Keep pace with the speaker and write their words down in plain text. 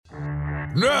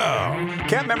now.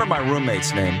 Can't remember my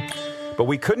roommate's name, but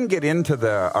we couldn't get into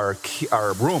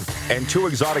our room, and two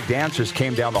exotic dancers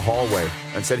came down the hallway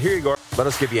and said, "Here you go. Let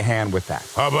us give you a hand with that."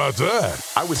 How about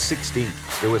that? I was 16.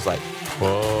 It was like,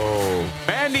 whoa.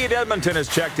 Mandy at Edmonton has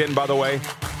checked in, by the way.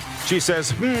 She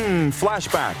says,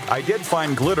 flashback. I did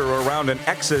find glitter around an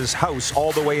ex's house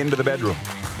all the way into the bedroom.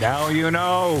 Now you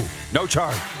know. No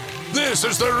charge. This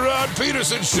is the Rod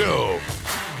Peterson Show.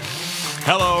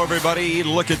 Hello, everybody.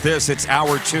 Look at this. It's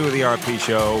hour 2 of the RP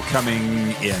Show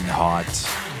coming in hot.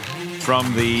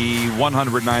 From the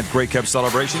 109th Grey Cup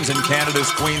celebrations in Canada's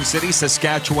Queen City,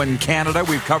 Saskatchewan, Canada.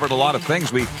 We've covered a lot of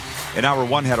things. We, in hour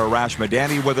 1, had Arash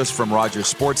Madani with us from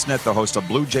Rogers Sportsnet, the host of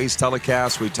Blue Jays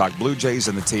telecast. We talked Blue Jays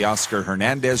and the Teoscar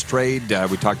Hernandez trade.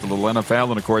 We talked a little NFL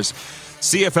and, of course,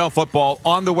 CFL football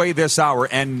on the way this hour,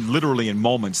 and literally in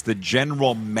moments, the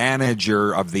general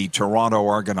manager of the Toronto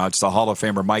Argonauts, the Hall of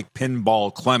Famer Mike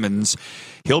Pinball Clemons.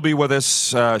 He'll be with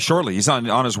us shortly. He's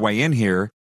on his way in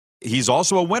here. He's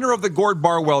also a winner of the Gord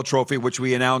Barwell Trophy, which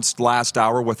we announced last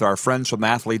hour with our friends from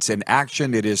Athletes in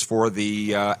Action. It is for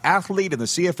the athlete in the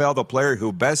CFL, the player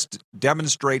who best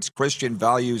demonstrates Christian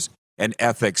values and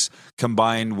ethics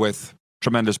combined with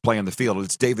tremendous play on the field.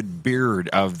 It's David Beard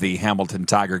of the Hamilton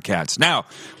Tiger Cats. Now,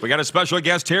 we got a special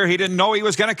guest here. He didn't know he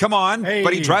was going to come on,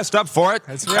 but he dressed up for it.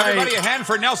 That's right. Everybody, a hand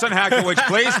for Nelson Hakowicz,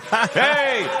 please.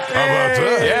 Hey! How about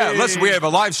that? Yeah, listen, we have a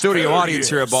live studio audience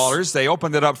here at Ballers. They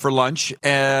opened it up for lunch.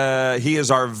 He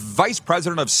is our vice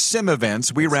president of sim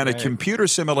events. We ran a computer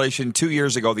simulation 2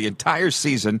 years ago, the entire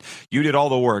season. You did all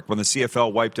the work when the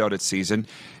CFL wiped out its season.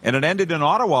 And it ended in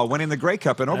Ottawa, winning the Grey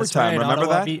Cup in overtime. Right. Remember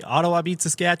that? Ottawa beat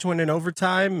Saskatchewan in overtime.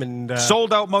 And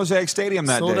sold out Mosaic Stadium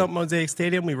that day. Sold out Mosaic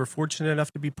Stadium. We were fortunate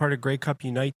enough to be part of Grey Cup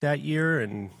Unite that year.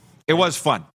 And it was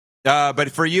fun.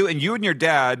 But for you and your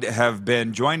dad have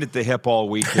been joined at the hip all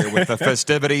week here with the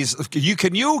festivities.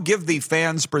 Can you give the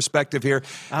fans perspective here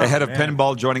ahead of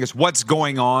pinball joining us? What's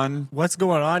going on? What's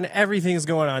going on? Everything's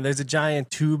going on. There's a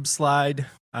giant tube slide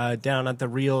down at the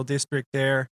Real District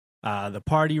there. The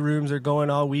party rooms are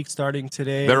going all week starting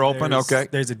today. They're open, okay.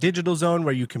 There's a digital zone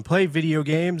where you can play video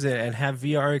games and have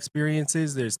VR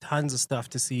experiences. There's tons of stuff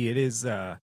to see. It is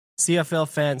CFL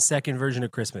fans' second version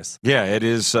of Christmas. Yeah, it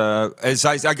is. As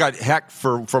I got heck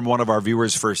from one of our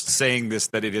viewers for saying this,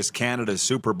 that it is Canada's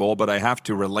Super Bowl, but I have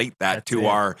to relate that to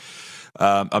our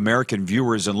American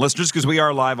viewers and listeners, because we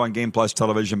are live on Game Plus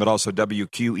Television, but also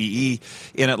WQEE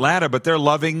in Atlanta. But they're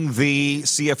loving the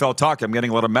CFL talk. I'm getting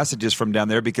a lot of messages from down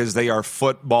there because they are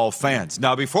football fans.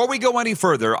 Now, before we go any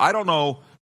further, I don't know,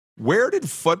 where did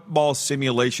football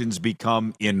simulations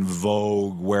become in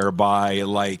vogue, whereby,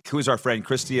 like, who's our friend,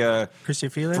 Christia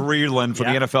Freeland from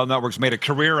the NFL Network's made a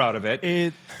career out of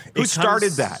it? Who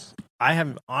started that? I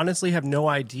honestly have no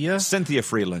idea. Cynthia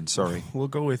Freeland, sorry. We'll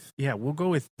go with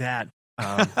that.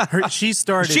 She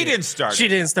started. She didn't start it. She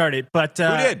didn't start it, but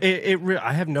who did?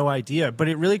 I have no idea. But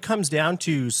it really comes down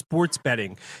to sports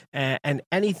betting and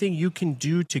anything you can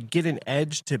do to get an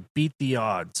edge to beat the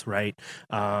odds, right?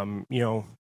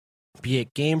 Be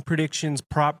it game predictions,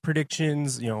 prop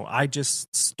predictions. I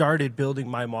just started building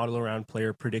my model around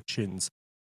player predictions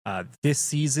this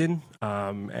season,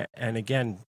 and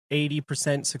again,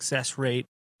 80% success rate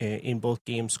in both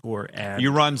game score. And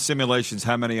you run simulations,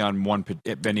 how many on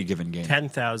any given game?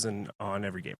 10,000 on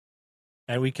every game.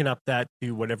 And we can up that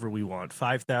to whatever we want,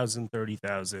 5,000,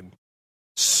 30,000.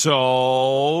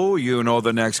 So,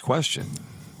 the next question.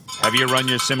 Have you run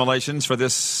your simulations for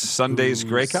this Sunday's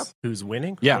Grey Cup? Who's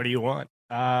winning? Yeah. What do you want?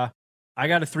 I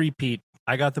got a three-peat.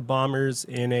 I got the Bombers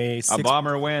in a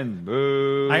bomber win.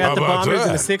 Boo. I got the Bombers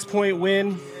in a 6-point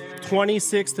win,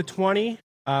 26-20.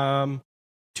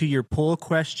 To your poll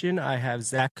question, I have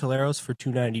Zach Caleros for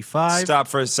 $295. Stop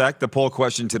for a sec. The poll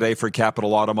question today for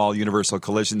Capital Automall Universal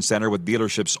Collision Center, with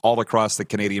dealerships all across the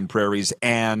Canadian prairies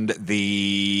and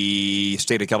the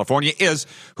state of California, is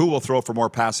who will throw for more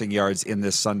passing yards in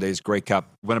this Sunday's Grey Cup?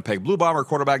 Winnipeg Blue Bomber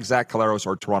quarterback Zach Caleros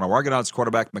or Toronto Argonauts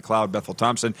quarterback McLeod Bethel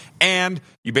Thompson. And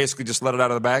you basically just let it out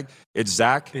of the bag. It's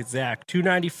Zach. It's Zach.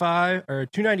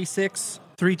 296,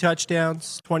 3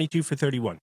 touchdowns, 22 for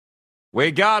 31.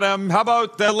 We got him. How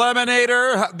about the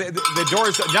Lemonator? The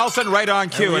doors, Nelson, right on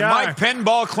cue. And Mike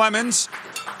Pinball Clemons.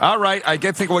 All right, I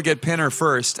think we'll get Pinner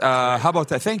first. How about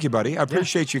that? Thank you, buddy. I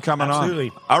appreciate you coming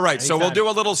on. All right, so we'll do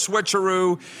a little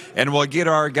switcheroo, and we'll get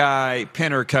our guy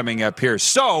Pinner coming up here.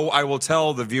 So I will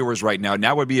tell the viewers right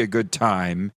now would be a good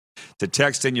time to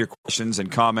text in your questions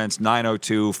and comments,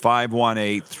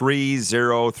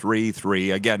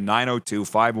 902-518-3033. Again,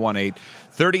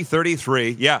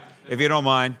 902-518-3033. Yeah, if you don't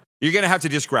mind. You're going to have to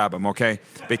just grab them, okay?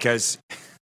 Because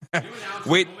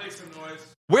we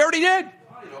already did.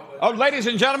 Oh, ladies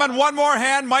and gentlemen, one more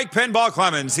hand, Mike Pinball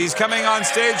Clemons. He's coming on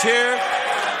stage here.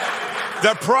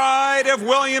 The pride of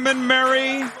William and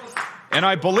Mary. And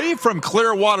I believe from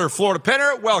Clearwater, Florida.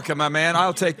 Pinner, welcome, my man.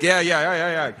 I'll take,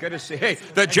 yeah. Good to see you. Hey,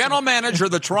 the general manager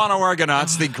of the Toronto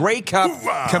Argonauts, the Grey Cup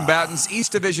combatants,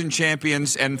 East Division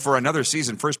champions, and for another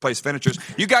season, first-place finishers.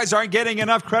 You guys aren't getting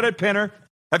enough credit, Pinner.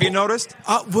 Have you noticed?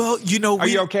 Well, you know, are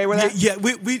you okay with that? Yeah,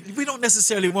 we don't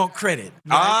necessarily want credit.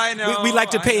 Right? I know. We like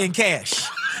to pay in cash.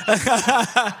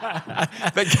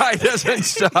 The guy doesn't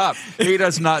stop. He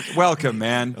does not. Welcome,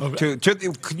 man. Okay.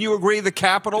 Can you agree the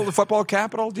capital, the football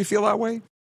capital? Do you feel that way?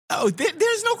 Oh,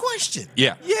 there's no question.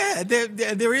 Yeah.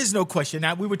 There is no question.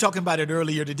 Now, we were talking about it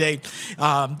earlier today.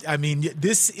 I mean,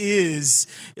 this is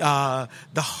the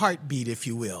heartbeat, if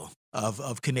you will,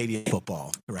 of Canadian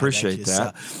football. Right? Appreciate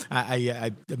that.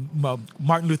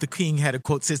 Martin Luther King had a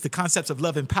quote, says, the concepts of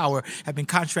love and power have been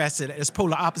contrasted as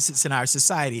polar opposites in our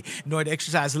society. In order to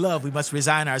exercise love, we must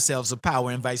resign ourselves of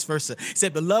power and vice versa. He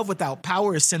said, but love without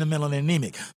power is sentimental and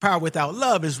anemic. Power without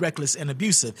love is reckless and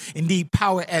abusive. Indeed,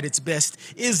 power at its best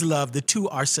is love. The two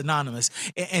are synonymous.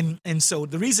 And so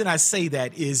the reason I say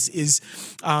that is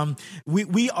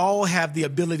we all have the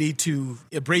ability to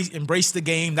embrace the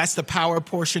game. That's the power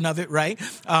portion of it. Right,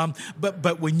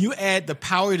 but when you add the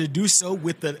power to do so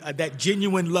with that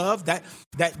genuine love,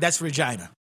 that's Regina,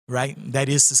 right? That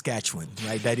is Saskatchewan,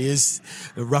 right? That is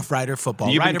Rough Rider football.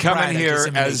 You've been coming pride, here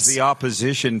as the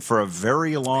opposition for a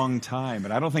very long time,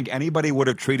 and I don't think anybody would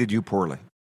have treated you poorly.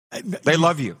 They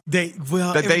love you.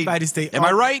 Everybody's. Am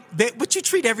I right? But you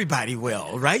treat everybody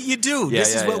well, right? You do.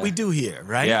 This is what we do here,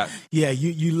 right? Yeah.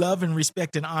 You love and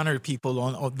respect and honor people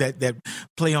on that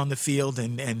play on the field,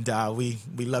 and we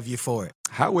love you for it.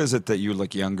 How is it that you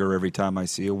look younger every time I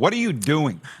see you? What are you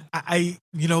doing?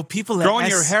 People growing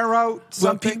your hair out.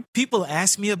 Something. Well, people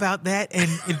ask me about that,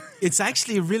 and it's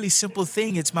actually a really simple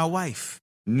thing. It's my wife.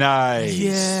 Nice.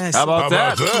 Yes. How about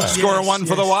that? Score one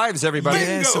for the wives, everybody.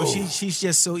 Yeah, so she's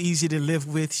just so easy to live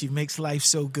with. She makes life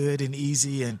so good and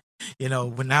easy. And,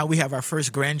 now we have our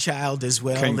first grandchild as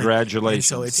well.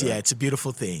 Congratulations. And so it's a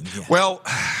beautiful thing. Yeah. Well,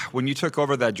 when you took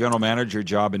over that general manager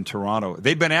job in Toronto,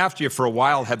 they've been after you for a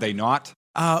while, had they not?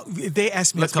 They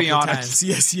asked me a couple of times.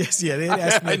 Yes. Yeah, they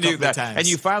asked me a couple of times. And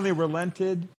you finally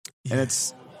relented,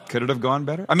 and could it have gone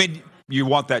better? I mean, you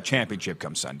want that championship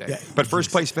come Sunday. But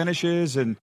first place finishes,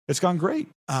 and it's gone great.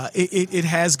 It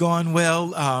has gone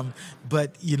well.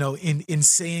 But, in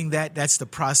saying that, that's the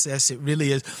process. It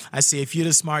really is. I say if you're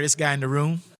the smartest guy in the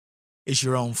room, it's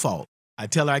your own fault. I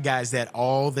tell our guys that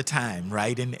all the time,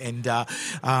 right? And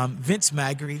Vince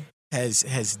Magri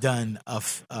has done a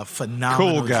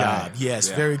phenomenal job. Yes,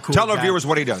 very cool. Tell our viewers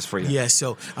what he does for you. Yes,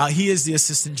 so he is the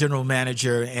assistant general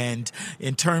manager, and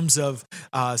in terms of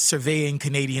surveying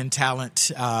Canadian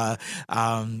talent,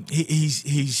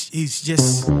 he's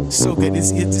just so good.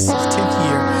 This is his 10th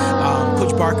year.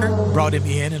 Coach Barker brought him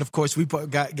in, and of course we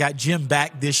got Jim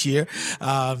back this year,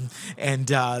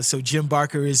 so Jim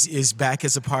Barker is back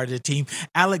as a part of the team.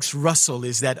 Alex Russell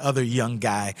is that other young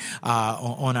guy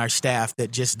on our staff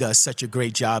that just does such a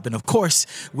great job. And of course,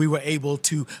 we were able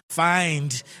to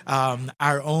find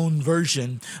our own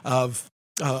version of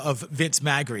Vince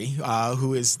Magri,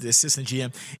 who is the assistant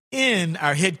GM, in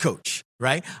our head coach,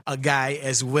 right? A guy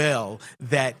as well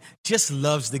that just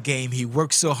loves the game. He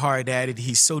works so hard at it.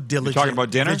 He's so diligent. You're talking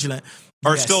about dinner? Vigilant.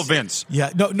 Or Yes. still Vince?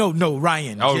 Yeah, no,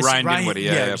 Ryan. Oh, Ryan Dinwiddie.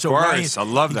 Yeah, of course. I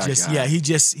love that guy. Yeah, he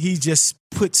just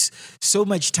puts so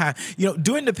much time.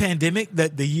 During the pandemic,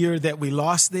 the year that we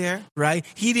lost there, right?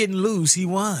 He didn't lose, he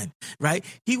won, right?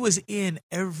 He was in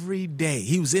every day.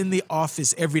 He was in the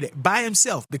office every day by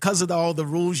himself because of all the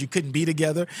rules. You couldn't be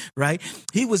together, right?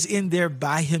 He was in there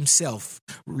by himself,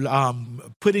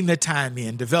 putting the time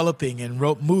in, developing and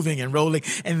moving and rolling.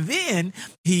 And then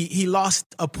he lost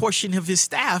a portion of his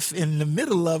staff in the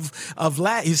middle of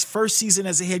his first season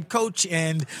as a head coach.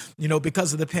 And,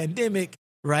 because of the pandemic,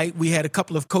 right, we had a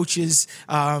couple of coaches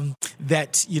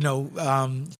that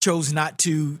chose not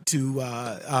to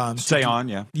stay on.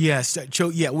 Yeah. Yes.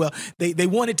 Well, they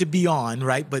wanted to be on,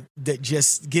 right, but that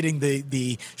just getting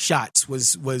the shots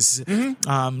was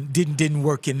didn't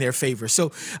work in their favor.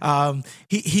 So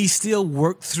he still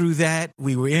worked through that.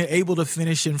 We were able to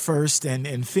finish in first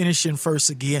and finish in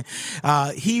first again.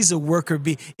 He's a worker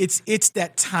bee. It's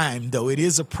that time though. It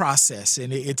is a process,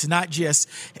 and it's not just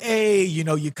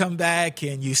you come back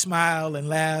and you smile and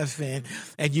laugh and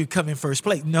you come in first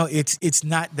place. No, it's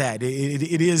not that.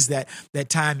 It is that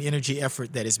time, energy,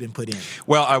 effort that has been put in.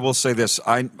 Well, I will say this.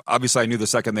 I knew the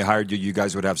second they hired you, you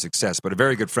guys would have success. But a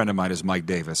very good friend of mine is Mike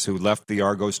Davis, who left the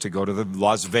Argos to go to the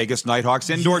Las Vegas Nighthawks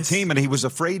indoor team, and he was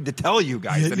afraid to tell you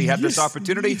guys that he had this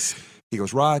opportunity. He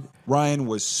goes, Ryan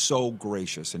was so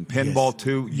gracious. In pinball,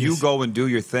 too, you go and do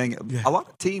your thing. Yeah. A lot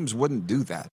of teams wouldn't do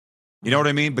that. You know what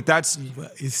I mean? But that's,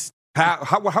 It's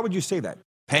how would you say that?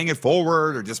 Paying it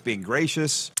forward or just being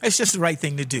gracious? It's just the right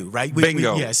thing to do, right?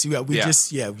 Bingo.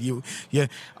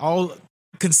 All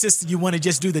consistent. You want to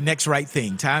just do the next right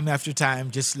thing, time after time.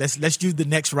 Just let's do the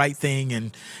next right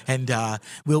thing, and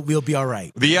we'll be all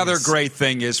right. The other great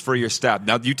thing is for your staff.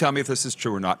 Now, you tell me if this is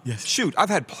true or not. Yes. Shoot, I've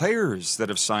had players that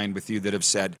have signed with you that have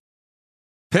said,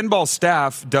 pinball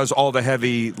staff does all the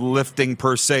heavy lifting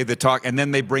per se, the talk, and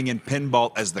then they bring in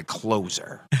pinball as the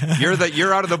closer.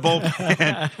 You're out of the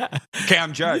bullpen.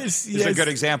 Cam Judge is a good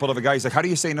example of a guy. He's like, how do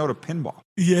you say no to pinball?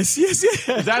 Yes. Is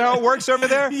that how it works over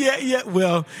there? Yeah.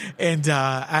 Well, and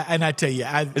I tell you,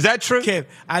 Is that true?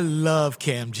 I love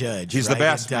Cam Judge. He's the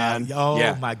best, man.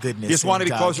 Oh my goodness! He just wanted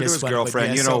to be closer to his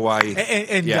girlfriend. You know why?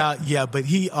 But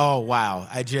he. Oh wow!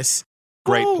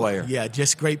 Great player. Yeah,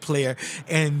 just great player.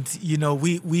 And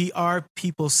we are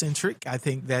people centric. I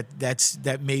think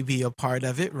that may be a part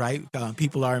of it, right?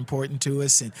 People are important to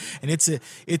us, and it's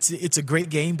a great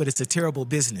game, but it's a terrible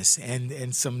business,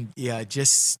 and some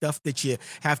just stuff that you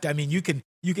have to. I mean, you can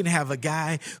have a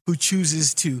guy who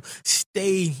chooses to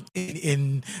stay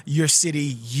in your city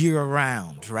year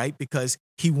round, right? Because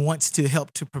he wants to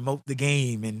help to promote the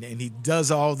game, and he does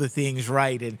all the things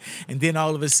right. And then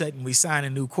all of a sudden we sign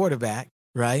a new quarterback,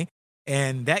 right?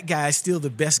 And that guy is still the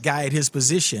best guy at his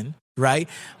position, right?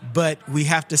 But we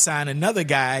have to sign another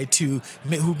guy who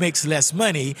makes less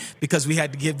money because we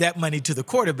had to give that money to the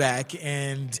quarterback,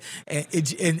 and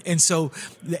so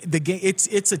the game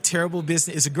it's a terrible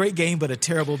business. It's a great game, but a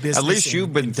terrible business. At least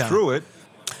you've been through it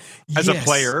as a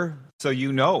player, so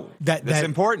you know that's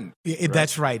important.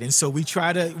 That's right. And so we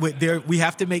try to. We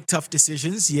have to make tough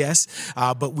decisions, yes,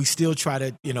 but we still try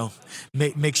to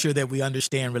make sure that we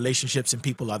understand relationships and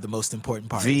people are the most important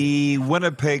part. The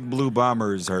Winnipeg Blue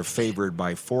Bombers are favored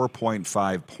by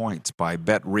 4.5 points by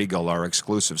Bet Regal, our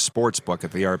exclusive sports book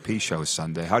at the RP show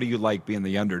Sunday. How do you like being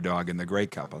the underdog in the Grey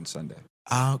Cup on Sunday?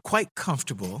 Quite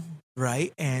comfortable,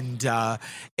 right? And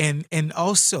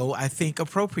also I think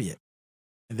appropriate.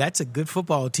 That's a good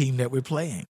football team that we're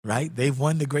playing, right? They've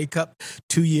won the Grey Cup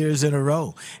 2 years in a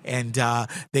row, and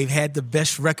they've had the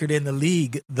best record in the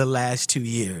league the last 2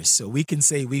 years. So we can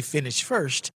say we finished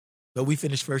first, but we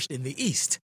finished first in the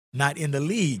East, not in the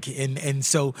league. And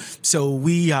so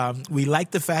we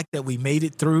like the fact that we made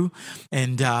it through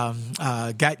and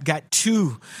got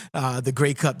to the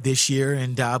Grey Cup this year.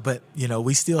 And but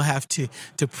we still have to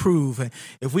prove.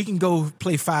 If we can go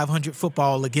play 500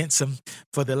 football against them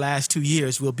for the last 2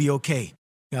 years, we'll be okay.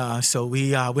 So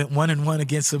we went 1-1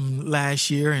 against them last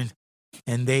year,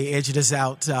 and they edged us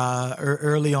out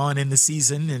early on in the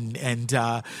season, and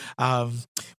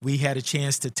we had a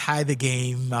chance to tie the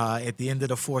game at the end of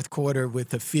the fourth quarter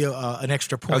with an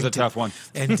extra point. That was a tough one.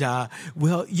 And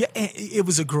it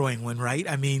was a growing one, right?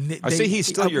 I mean, I see he's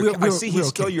still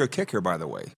your kicker, by the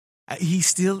way. He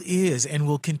still is, and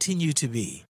will continue to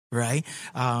be, right?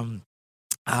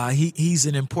 He's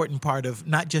an important part of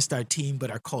not just our team, but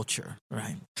our culture,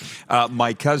 right?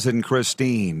 My cousin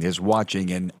Christine is watching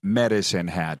in Medicine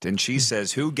Hat, and she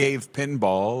says, who gave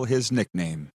pinball his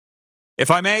nickname? If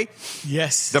I may?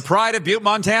 Yes. The pride of Butte,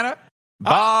 Montana?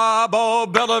 Bob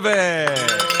O'Billivan.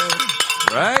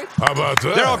 Right? How about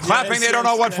that? They're all clapping. They don't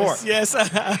know what for. Yes.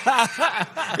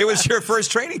 It was your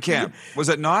first training camp, was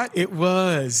it not? It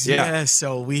was, yeah. Yes.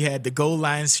 So we had the goal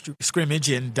line scrimmage,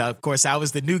 and of course I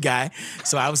was the new guy,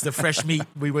 so I was the fresh meat.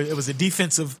 It was a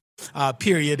defensive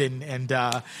period,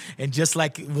 and just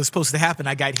like it was supposed to happen,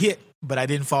 I got hit, but I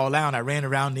didn't fall down. I ran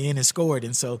around the end and scored,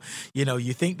 and so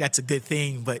you think that's a good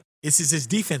thing, but this is his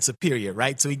defensive period,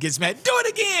 right? So he gets mad, do it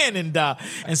again,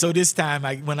 and so this time,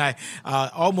 when I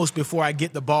almost before I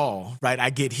get the ball, right,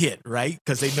 I get hit, right,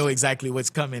 because they know exactly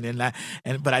what's coming,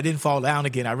 but I didn't fall down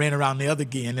again. I ran around the other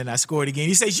again, and I scored again.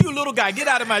 He says, "You little guy, get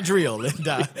out of my drill!"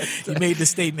 And he made the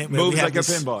statement, moves like a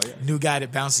pinball. Yeah. New guy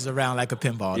that bounces around like a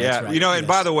pinball. Yeah, that's right. And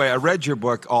by the way, I read your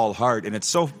book, All Heart, and it's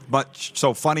so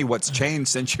funny what's changed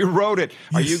since you wrote it.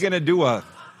 Are you going to do a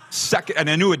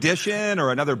new edition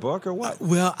or another book or what?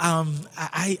 Well, I'm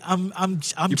you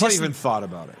probably even thought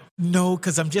about it. No,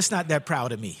 because I'm just not that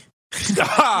proud of me.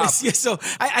 Stop. Yeah, so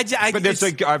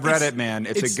I've read it, man.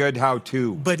 It's a good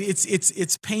how-to. But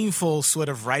it's painful, sort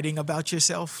of writing about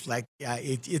yourself. Like yeah.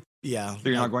 So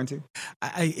you're not going to?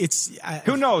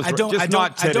 Who knows? I don't. Just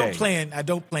not today. I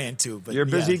don't plan to. But you're a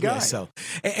busy guy. Yeah, so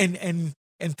and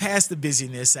And past the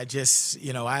busyness, I just,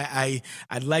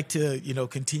 I'd like to,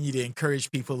 continue to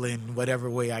encourage people in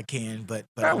whatever way I can. But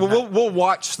we'll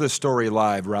watch the story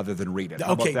live rather than read it.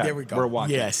 How Okay, about that? there we go. We're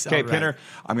watching. Yes. Okay, all right. Pinner,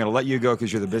 I'm going to let you go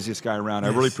because you're the busiest guy around.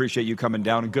 Yes. I really appreciate you coming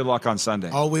down, and good luck on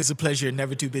Sunday. Always a pleasure.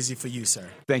 Never too busy for you, sir.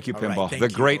 Thank you, All right, Pinball. thank The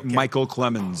you. great Okay. Michael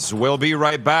Clemons. We'll be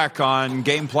right back on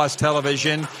Game Plus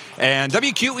Television and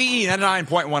WQEE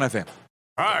 99.1 FM.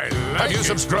 Have you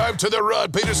subscribed to the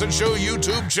Rod Peterson Show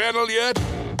YouTube channel yet?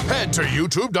 Head to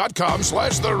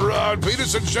youtube.com/The Rod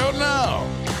Peterson Show now.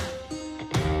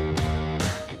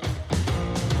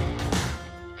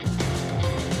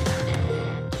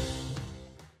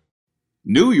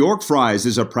 New York Fries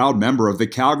is a proud member of the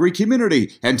Calgary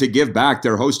community, and to give back,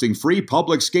 they're hosting free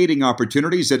public skating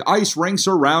opportunities at ice rinks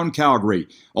around Calgary.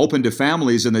 Open to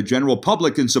families and the general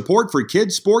public in support for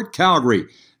Kids Sport Calgary.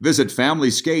 Visit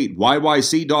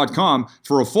FamilySkateYYC.com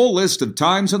for a full list of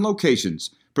times and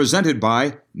locations. Presented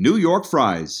by New York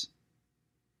Fries.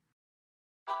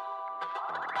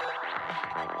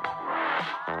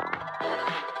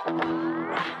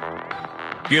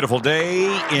 Beautiful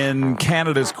day in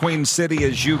Canada's Queen City,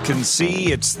 as you can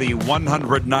see. It's the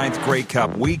 109th Grey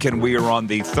Cup week, and we are on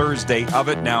the Thursday of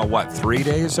it. Now, 3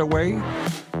 days away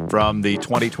from the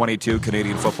 2022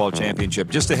 Canadian Football Championship.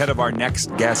 Just ahead of our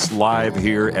next guest live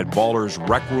here at Ballers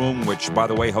Rec Room, which, by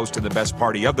the way, hosted the best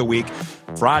party of the week,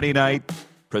 Friday night,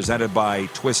 presented by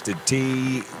Twisted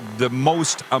Tea. The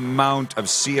most amount of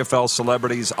CFL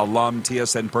celebrities, alum,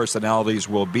 TSN personalities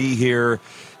will be here.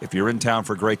 If you're in town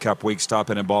for Grey Cup week, stop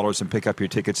in at Ballers and pick up your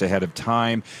tickets ahead of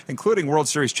time, including World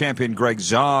Series champion Greg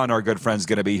Zahn, our good friend's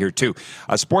going to be here too.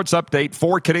 A sports update: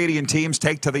 4 Canadian teams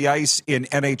take to the ice in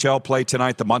NHL play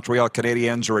tonight. The Montreal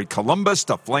Canadiens are at Columbus.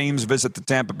 The Flames visit the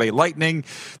Tampa Bay Lightning.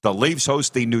 The Leafs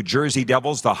host the New Jersey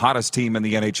Devils, the hottest team in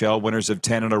the NHL, winners of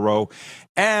 10 in a row.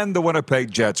 And the Winnipeg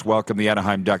Jets welcome the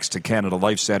Anaheim Ducks to Canada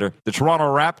Life Centre. The Toronto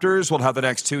Raptors will have the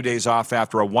next 2 days off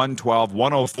after a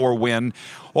 112-104 win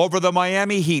over the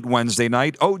Miami Heat Wednesday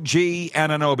night. OG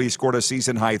Anunoby scored a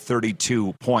season-high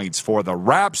 32 points for the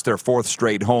Raps, their 4th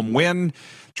straight home win.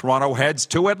 Toronto heads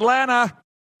to Atlanta,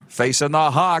 facing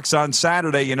the Hawks on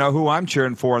Saturday. You know who I'm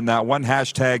cheering for in that one?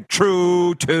 Hashtag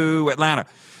True to Atlanta.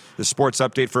 The sports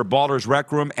update for Ballers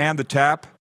Rec Room and The Tap,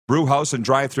 Brewhouse and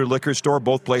drive-through liquor store.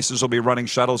 Both places will be running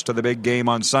shuttles to the big game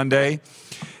on Sunday.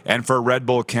 And for Red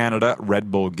Bull Canada, Red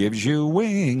Bull gives you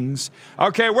wings.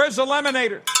 Okay, where's the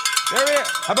Lemonator? There he is.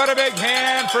 How about a big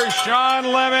hand for Shawn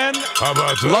Lemon? How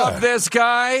about that? Love this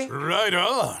guy. Right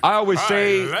on. I always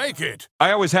say, I like it.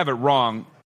 I always have it wrong.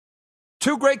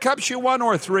 2 Grey Cups you won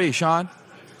or 3, Shawn?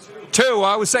 2.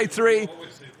 I always say 3.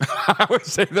 I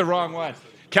always say the wrong one.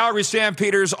 Calgary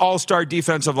Stampeders all-star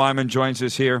defensive lineman joins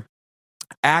us here.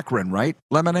 Akron, right?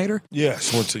 Lemonator?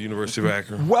 Yes, went to University of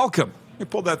Akron. Welcome. You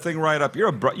pulled that thing right up.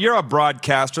 You're a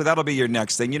broadcaster. That'll be your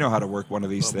next thing. You know how to work one of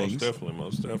these things.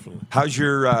 Most definitely. How's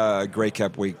your Grey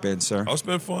Cup week been, sir? Oh, it's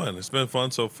been fun. It's been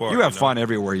fun so far. You have fun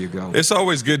everywhere you go. It's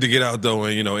always good to get out though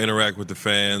and interact with the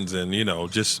fans, and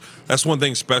just that's one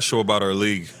thing special about our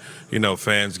league.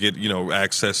 Fans get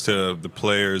access to the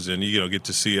players, and get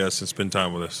to see us and spend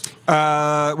time with us.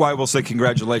 Well, I will say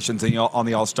congratulations on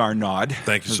the All-Star nod.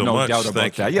 Thank you There's so no much. doubt about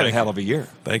Thank that. you. You had a hell of a year.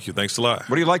 Thank you. Thanks a lot.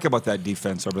 What do you like about that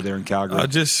defense over there in Calgary?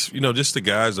 Just the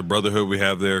guys, the brotherhood we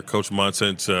have there. Coach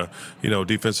Monson's,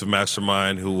 defensive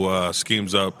mastermind who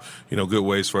schemes up, good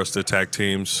ways for us to attack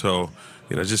teams. So,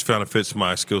 just found it fits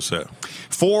my skill set.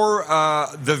 For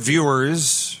the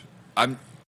viewers,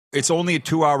 it's only a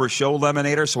 2-hour show,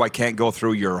 Lemonator, so I can't go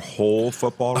through your whole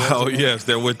football resume. Oh yes,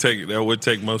 that would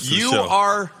take most of the show. You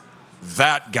are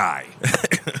that guy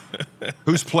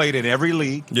who's played in every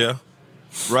league. Yeah.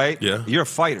 Right? Yeah. You're a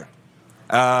fighter.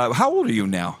 How old are you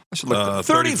now? I should look.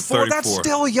 34. That's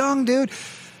still young, dude.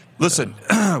 Listen,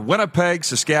 Winnipeg,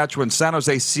 Saskatchewan, San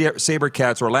Jose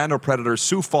SaberCats, Orlando Predators,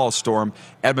 Sioux Falls Storm,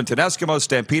 Edmonton Eskimos,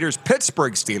 Stampeders,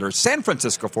 Pittsburgh Steelers, San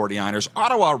Francisco 49ers,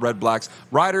 Ottawa Red Blacks,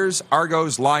 Riders,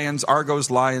 Argos, Lions.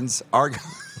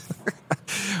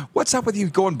 What's up with you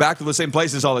going back to the same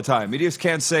places all the time? You just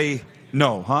can't say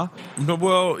no, huh? No,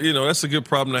 well, that's a good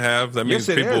problem to have. That means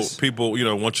Yes, people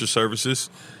want your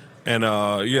services. And,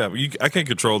 I can't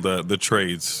control the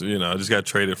trades. I just got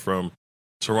traded from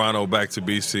Toronto back to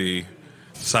BC,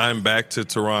 signed back to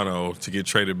Toronto to get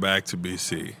traded back to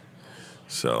BC.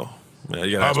 So,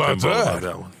 you got to ask Pinball about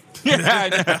that one.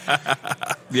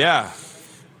 Yeah.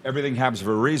 Everything happens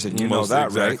for a reason. You know that,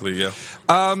 exactly, right?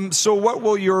 Yeah. So what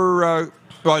will your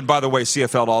and by the way,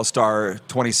 CFL All-Star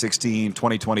 2016,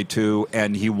 2022,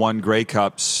 and he won Grey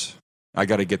Cups. I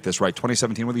got to get this right.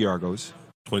 2017 with the Argos.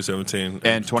 2017.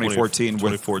 And 2014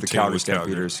 with the Calgary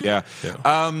Stampeders. Yeah.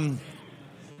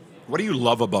 What do you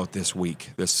love about this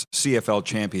week, this CFL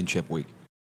Championship week?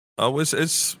 Oh,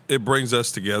 it brings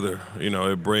us together.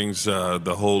 It brings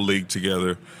the whole league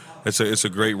together. It's a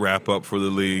great wrap up for the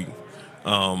league.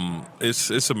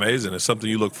 It's amazing. It's something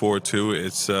you look forward to.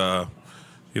 It's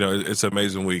it's an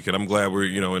amazing week, and I'm glad we're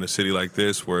in a city like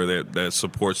this where that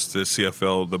supports the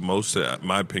CFL the most, in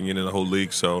my opinion, in the whole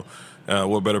league. So,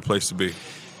 what a better place to be.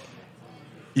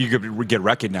 You could get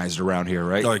recognized around here,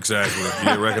 right? Oh, exactly. You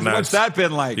get recognized. What's that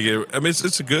been like?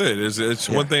 It's good. It's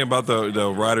one thing about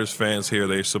the Riders fans here.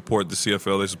 They support the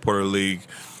CFL. They support our league.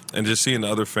 And just seeing the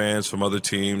other fans from other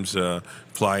teams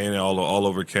fly in all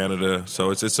over Canada.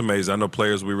 So it's amazing. I know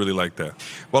players, we really like that.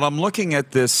 Well, I'm looking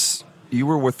at this. You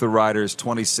were with the Riders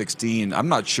 2016. I'm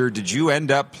not sure. Did you end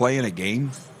up playing a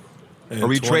game? Or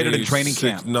were you traded in training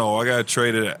camp? No, I got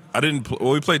traded. I didn't.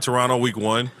 We played Toronto week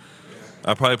 1.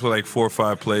 I probably played like 4 or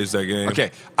 5 plays that game. Okay.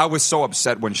 I was so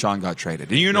upset when Shawn got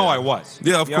traded. And I was.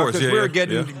 Yeah, of course. Because we were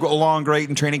getting along great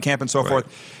in training camp and so forth.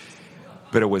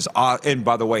 But it was odd. And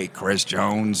by the way, Chris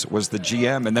Jones was the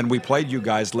GM. And then we played you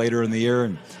guys later in the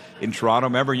year in Toronto.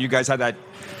 Remember, you guys had that.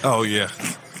 Oh, yeah.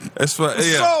 That's fun.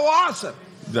 Yeah. So awesome.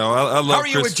 No, I love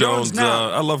Chris Jones.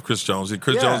 I love Chris Jones.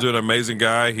 Chris Jones is an amazing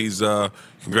guy. He's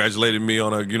congratulated me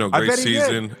on a great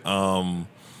season.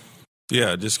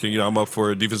 I'm up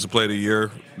for Defensive Player of the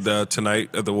Year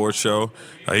tonight at the award show.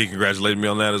 He congratulated me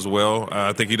on that as well.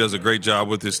 I think he does a great job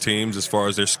with his teams as far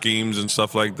as their schemes and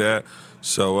stuff like that.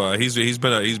 So he's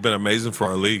been amazing for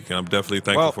our league, and I'm definitely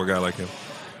thankful for a guy like him.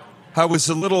 I was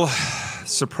a little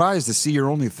surprised to see you're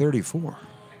only 34.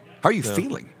 How are you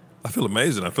feeling? I feel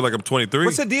amazing. I feel like I'm 23.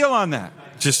 What's the deal on that?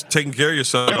 Just taking care of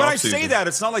yourself. When I say that,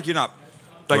 it's not like you're not.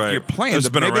 You're playing. It's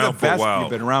been around for a while.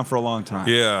 You've been around for a long time.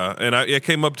 Yeah, and I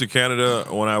came up to Canada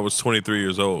when I was 23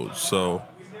 years old. So,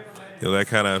 that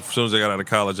kind of, as soon as I got out of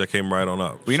college, I came right on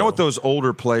up. Well, you know what those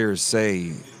older players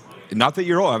say? Not that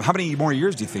you're old. How many more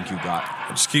years do you think you got?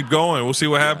 Just keep going. We'll see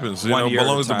what happens.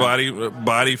 Belongs to body.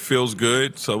 Body feels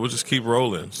good, so we'll just keep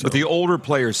rolling. So. But the older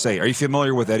players say, are you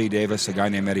familiar with Eddie Davis, a guy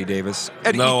named Eddie Davis?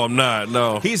 No, I'm not.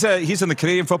 No. He's in the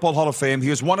Canadian Football Hall of Fame. He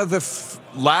was one of the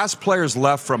last players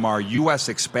left from our U.S.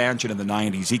 expansion in the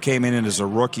 90s. He came in as a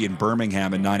rookie in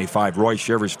Birmingham in 95. Roy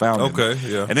Shivers found him. Okay,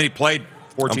 yeah. And then he played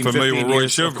 14, I'm familiar 15 with Roy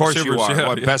years. Shivers. Of course you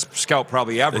are. Yeah. Best scout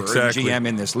probably ever exactly. and GM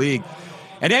in this league.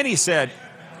 And then he said,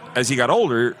 as he got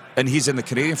older, and he's in the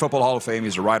Canadian Football Hall of Fame,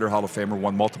 he's a Rider Hall of Famer,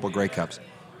 won multiple Grey Cups.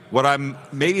 What I'm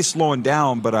maybe slowing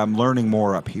down, but I'm learning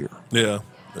more up here. Yeah.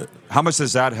 How much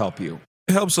does that help you?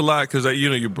 It helps a lot because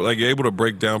you're able to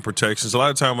break down protections. A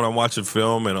lot of time when I'm watching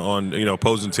film and on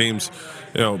opposing teams,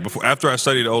 after I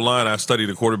studied O-line, I studied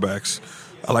the quarterbacks.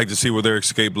 I like to see where their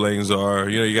escape lanes are.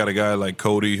 You got a guy like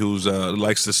Cody who's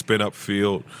likes to spin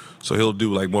upfield, so he'll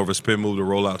do like more of a spin move to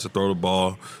roll out to throw the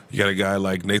ball. You got a guy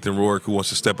like Nathan Rourke who wants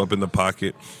to step up in the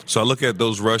pocket. So I look at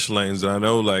those rush lanes, and I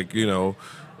know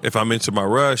if I'm into my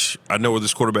rush, I know where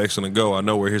this quarterback's going to go. I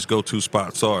know where his go-to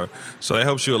spots are. So that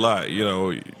helps you a lot.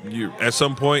 You at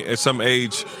some point, at some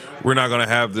age, we're not going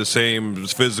to have the same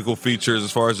physical features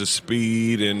as far as the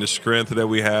speed and the strength that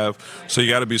we have. So you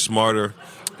got to be smarter.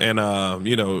 And,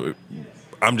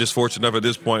 I'm just fortunate enough at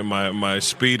this point, my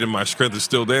speed and my strength is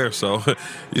still there. So,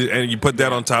 and you put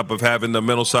that on top of having the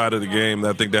mental side of the game,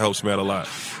 I think that helps me out a lot.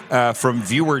 From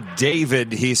viewer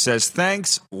David, he says,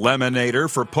 thanks, Lemonator,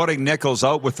 for putting Nichols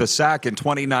out with the sack in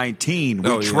 2019.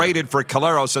 We traded for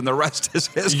Caleros, and the rest is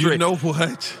history. You know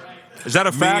what? Is that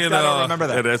a fact? I don't remember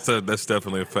that. Yeah, that's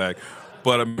definitely a fact.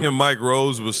 But me and Mike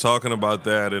Rose was talking about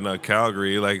that in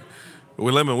Calgary,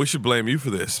 well, Lemon, we should blame you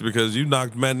for this because you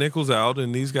knocked Matt Nichols out,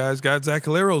 and these guys got Zach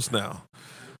Caleros now.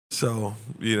 So,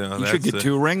 you should get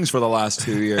 2 rings for the last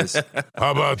 2 years.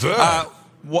 How about that?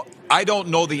 I don't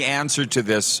know the answer to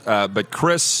this, but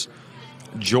Chris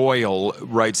Joyle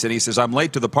writes in. He says, I'm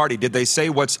late to the party. Did they say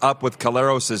what's up with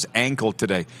Caleros' ankle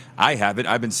today? I haven't.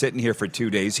 I've been sitting here for 2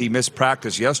 days. He missed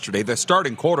practice yesterday. The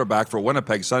starting quarterback for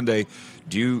Winnipeg Sunday.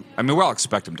 We'll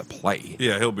expect him to play.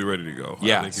 Yeah, he'll be ready to go.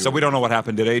 Yeah, so we don't know what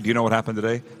happened today. Do you know what happened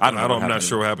today? I'm not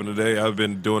sure what happened today.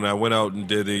 I went out and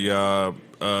did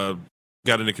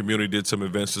got in the community, did some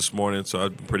events this morning, so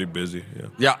I've been pretty busy.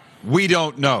 Yeah, we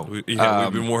don't know. We've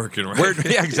been working, right?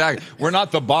 Exactly. We're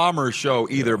not the Bomber Show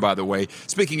either, by the way.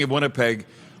 Speaking of Winnipeg,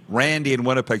 Randy in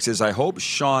Winnipeg says, I hope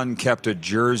Shawn kept a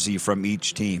jersey from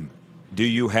each team. Do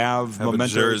you have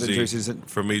mementos and jerseys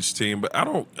from each team? But I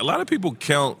don't. A lot of people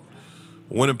count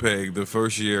Winnipeg the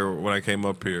first year when I came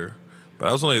up here, but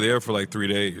I was only there for like 3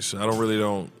 days.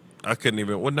 I couldn't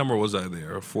even. What number was I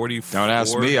there? 44? Don't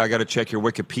ask me. I got to check your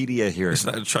Wikipedia here.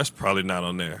 It's probably not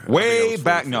on there. Way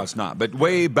back. No, it's not. But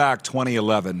way back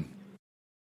 2011.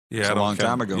 Yeah, It's a long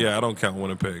time ago. Yeah, I don't count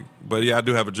Winnipeg. But, yeah, I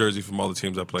do have a jersey from all the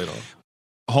teams I played on.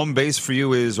 Home base for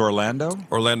you is Orlando?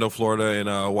 Orlando, Florida,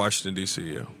 and Washington, D.C.,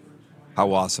 yeah.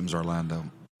 How awesome is Orlando?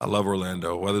 I love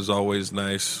Orlando. Weather's always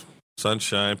nice.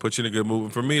 Sunshine. Puts you in a good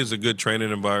mood. For me, it's a good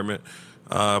training environment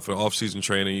for off-season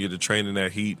training. You get to train in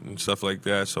that heat and stuff like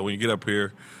that. So when you get up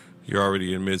here, you're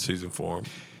already in mid-season form.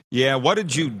 Yeah, what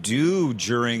did you do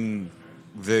during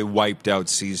the wiped-out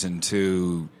season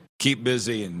to keep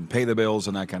busy and pay the bills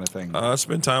and that kind of thing?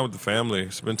 Spend time with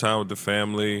the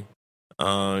family.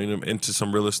 Into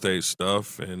some real estate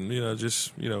stuff, and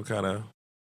just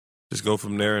go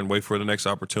from there and wait for the next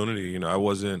opportunity. I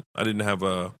wasn't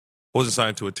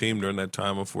signed to a team during that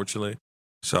time, unfortunately.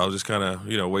 So I was just kind of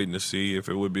waiting to see if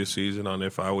it would be a season, on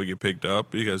if I would get picked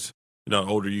up, because the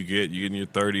older you get in your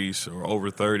 30s or over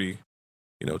 30.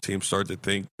 Teams start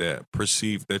to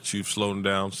perceive that you've slowed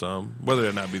down some, whether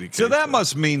or not be the case. So that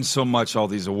must mean so much, all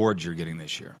these awards you're getting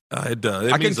this year. It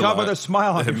does. I can tell with a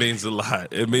smile on It means a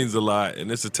lot. It means a lot,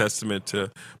 and it's a testament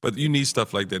to. But you need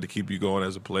stuff like that to keep you going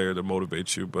as a player, to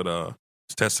motivate you. But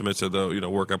it's a testament to the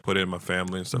work I put in, my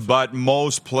family and stuff. But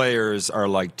most players are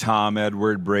like Tom,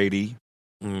 Edward, Brady.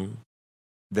 Mm-hmm.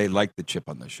 They like the chip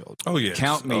on the shoulder. Oh yeah,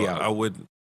 count me out. I would.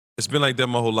 It's been like that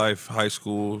my whole life: high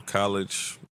school,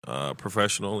 college,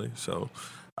 professionally. So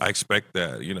I expect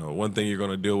that. One thing you're going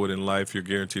to deal with in life, you're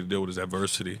guaranteed to deal with, is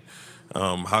adversity.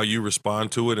 How you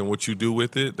respond to it and what you do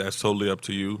with it, that's totally up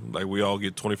to you. Like, we all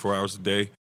get 24 hours a day.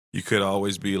 You could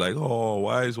always be like, oh,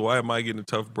 why am I getting a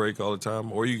tough break all the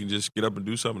time? Or you can just get up and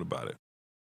do something about it.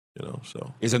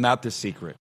 So isn't that the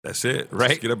secret? That's it. Right?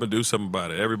 Just get up and do something about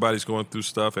it. Everybody's going through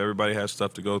stuff. Everybody has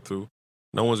stuff to go through.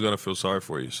 No one's going to feel sorry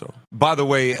for you. So, by the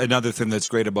way, another thing that's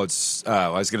great about I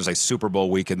was going to say Super Bowl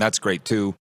weekend. That's great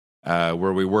too,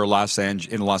 where we were in Los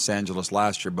Angeles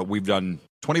last year. But we've done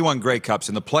 21 Grey Cups,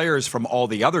 and the players from all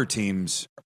the other teams,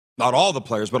 not all the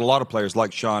players, but a lot of players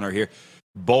like Shawn are here.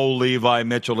 Bo Levi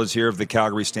Mitchell is here of the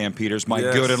Calgary Stampeders, my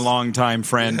good and longtime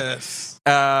friend. Yes.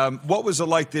 What was it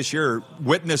like this year,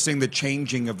 witnessing the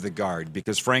changing of the guard?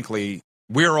 Because frankly,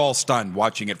 we're all stunned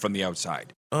watching it from the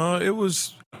outside. I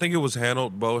think it was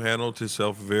handled. Bo handled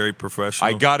himself very professional.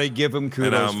 I got to give him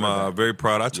kudos. And I'm very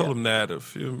proud. I told him that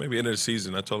maybe end of the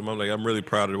season. I told him, I'm really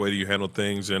proud of the way that you handle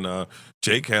things. And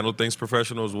Jake handled things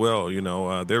professional as well.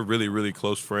 They're really, really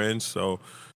close friends. So,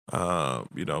 I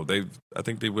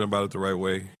think they went about it the right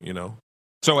way.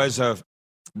 So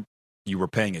you were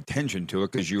paying attention to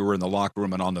it because you were in the locker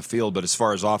room and on the field. But as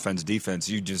far as offense, defense,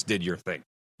 you just did your thing.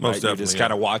 Most right? definitely, you just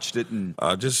kind of watched it and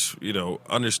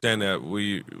understand that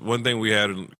one thing we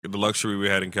had, the luxury we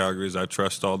had in Calgary, is I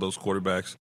trust all those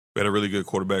quarterbacks. We had a really good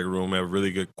quarterback room. We have a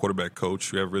really good quarterback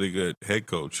coach. We have a really good head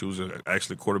coach who's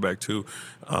actually quarterback too.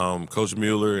 Coach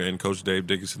Mueller and Coach Dave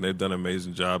Dickinson, they've done an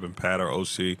amazing job. And Pat, our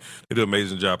OC, they do an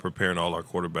amazing job preparing all our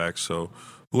quarterbacks. So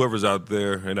whoever's out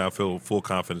there, and I feel full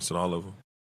confidence in all of them.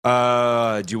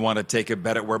 Do you want to take a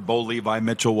bet at where Bo Levi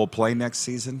Mitchell will play next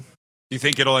season? Do you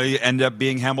think it'll end up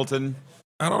being Hamilton?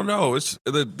 I don't know. It's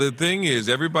the thing is,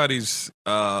 everybody's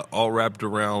all wrapped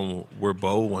around where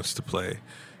Bo wants to play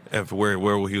and where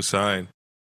will he sign.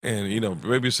 And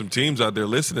maybe some teams out there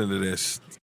listening to this,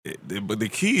 but the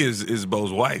key is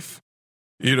Bo's wife.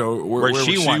 Where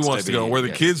she wants to go, where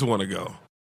the kids want to go.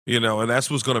 And that's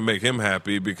what's going to make him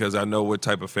happy, because I know what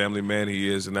type of family man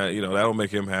he is, and that that'll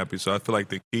make him happy. So I feel like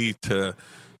the key to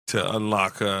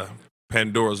unlock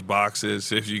Pandora's box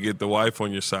is if you get the wife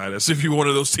on your side. That's if you're one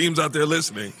of those teams out there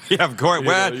listening. Yeah, of course.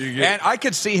 And I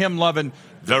could see him loving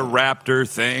the Raptor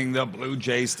thing, the Blue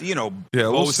Jays. Yeah,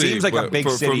 we'll see. Seems like a big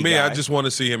city for me, guy. I just want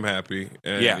to see him happy,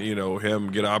 and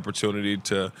him get an opportunity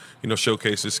to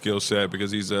showcase his skill set,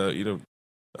 because he's a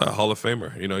Hall of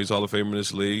Famer. He's Hall of Famer in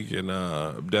this league, and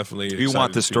definitely. You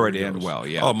want the story to end well,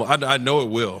 yeah. I know it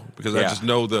will, because I just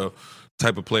know the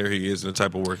type of player he is and the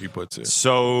type of work he puts in.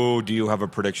 So, do you have a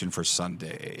prediction for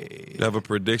Sunday? I have a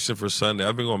prediction for Sunday.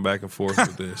 I've been going back and forth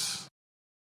with this,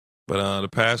 but the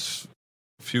past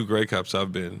few Grey Cups,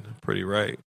 I've been pretty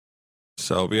right.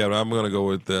 So, I'm going to go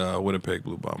with the Winnipeg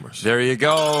Blue Bombers. There you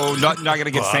go. Not going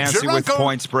to get fancy with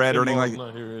point spread or anything like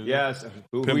that. Yes.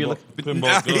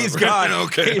 He's gone.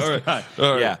 Okay. He's All right. gone.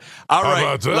 All right. Yeah. All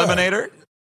right, Lemonator.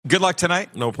 Good luck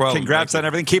tonight. No problem. Congrats on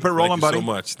everything. Keep it rolling, buddy. Thank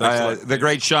you so much. Thanks a lot. The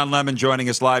great Shawn Lemon joining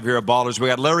us live here at Ballers. We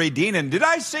got Larry Dean. And did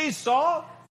I say Saul?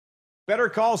 Better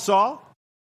call Saul.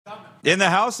 In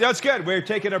the house? Yeah, it's good. We're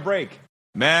taking a break.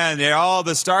 Man, all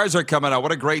the stars are coming out.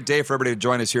 What a great day for everybody to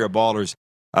join us here at Ballers.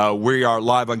 We are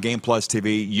live on Game Plus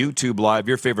TV, YouTube Live,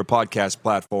 your favorite podcast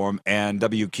platform, and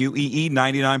WQEE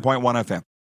 99.1 FM.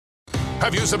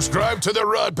 Have you subscribed to the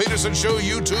Rod Peterson Show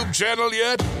YouTube channel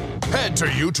yet? Head to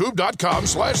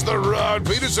youtube.com/The Rod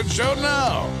Peterson Show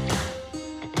now.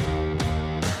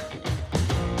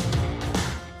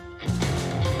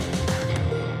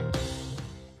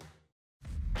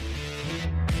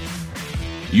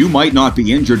 You might not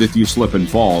be injured if you slip and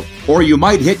fall, or you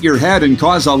might hit your head and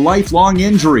cause a lifelong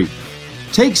injury.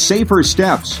 Take safer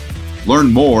steps.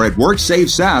 Learn more at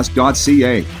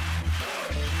WorkSafeSask.ca.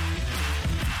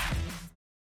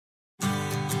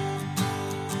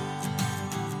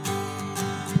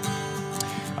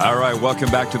 All right,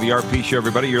 welcome back to the RP Show,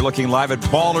 everybody. You're looking live at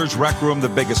Ballers Rec Room. The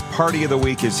biggest party of the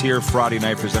week is here Friday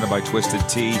night, presented by Twisted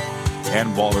Tea and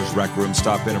Ballers Rec Room.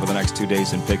 Stop in over the next 2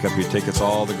 days and pick up your tickets.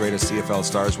 All the greatest CFL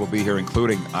stars will be here,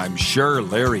 including, I'm sure,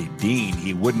 Larry Dean.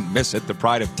 He wouldn't miss it. The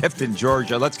pride of Tifton,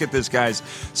 Georgia. Let's get this guy's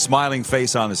smiling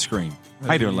face on the screen.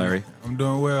 How you doing, Larry? I'm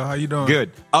doing well. How you doing?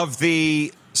 Good. Of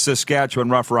the Saskatchewan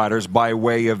Roughriders, by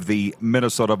way of the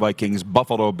Minnesota Vikings,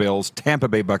 Buffalo Bills, Tampa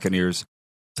Bay Buccaneers,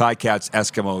 Ticats,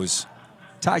 Eskimos,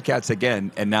 Ticats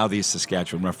again, and now these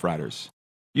Saskatchewan Roughriders.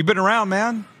 You've been around,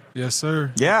 man. Yes,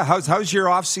 sir. Yeah, how's your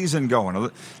off season going?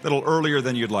 A little earlier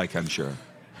than you'd like, I'm sure.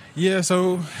 Yeah,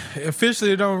 so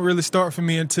officially it don't really start for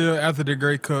me until after the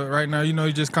Grey Cup. Right now,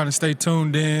 you just kind of stay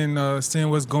tuned in, seeing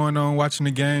what's going on, watching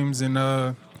the games, and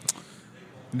then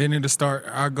it'll start.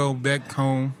 I go back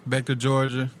home, back to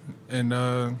Georgia,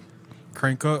 and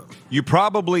crank up. You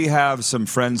probably have some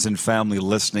friends and family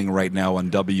listening right now on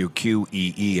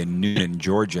WQEE in Newnan,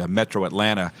 Georgia, Metro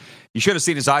Atlanta. You should have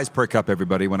seen his eyes perk up,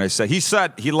 everybody, when I said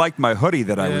he liked my hoodie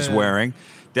that I was wearing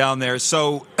down there.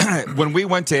 So when we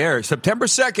went to air, September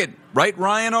 2nd, right,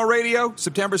 Ryan on radio?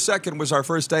 September 2nd was our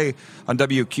first day on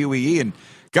WQEE. And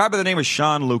a guy by the name of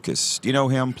Sean Lucas, do you know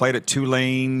him? Played at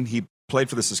Tulane. He played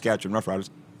for the Saskatchewan Roughriders.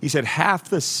 He said half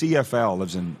the CFL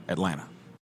lives in Atlanta.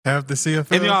 Half the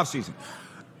CFL? In the offseason.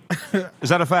 Is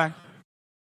that a fact?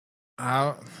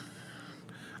 I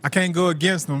can't go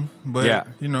against them, but,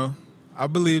 I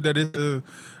believe that it's a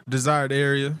desired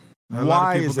area.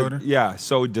 Why is it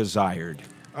so desired?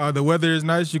 The weather is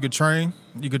nice. You could train.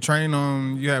 You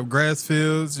on, you have grass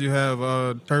fields, you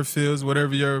have turf fields,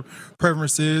 whatever your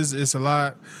preference is. It's a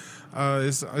lot.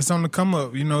 It's on the come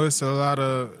up. It's a lot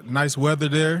of nice weather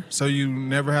there, so you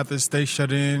never have to stay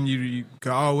shut in. You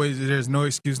can always, there's no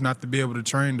excuse not to be able to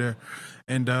train there.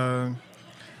 And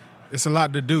it's a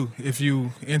lot to do if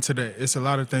you into that. It's a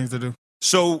lot of things to do.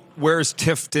 So where's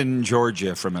Tifton,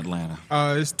 Georgia from Atlanta?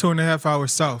 It's 2.5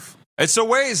 hours south. It's a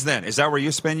ways then. Is that where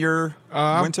you spend your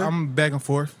winter? I'm back and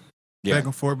forth. Yeah. Back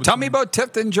and forth. Tell me about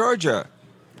Tifton, Georgia.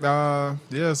 So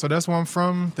that's where I'm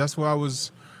from. That's where I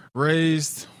was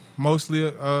raised mostly,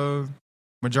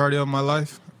 majority of my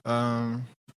life. Are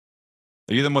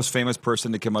you the most famous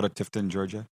person to come out of Tifton,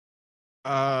 Georgia?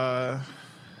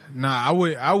 Nah, I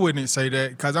wouldn't say that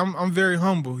because I'm very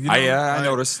humble. I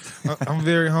noticed. I'm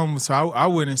very humble, so I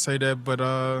wouldn't say that. But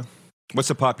what's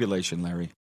the population,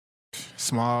 Larry?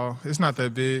 Small. It's not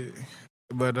that big.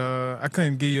 But I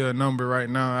couldn't give you a number right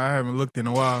now. I haven't looked in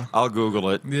a while. I'll Google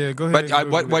it. Yeah, go ahead.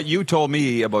 But what you told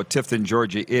me about Tifton,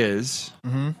 Georgia is,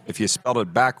 if you spelled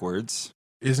it backwards,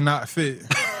 it's not fit.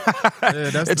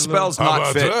 It spells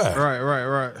not fit.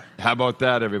 Right. How about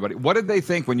that, everybody? What did they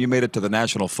think when you made it to the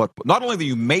National Football? Not only that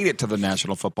you made it to the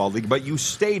National Football League, but you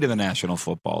stayed in the National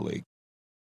Football League.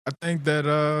 I think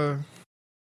that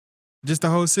just the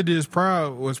whole city was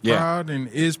proud and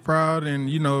is proud, and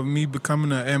me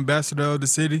becoming an ambassador of the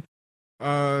city.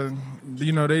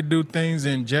 They do things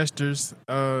in gestures.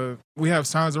 We have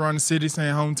signs around the city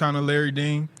saying "Hometown of Larry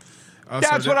Dean."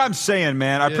 That's what I'm saying,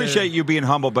 man. I appreciate you being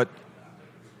humble, but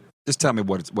just tell me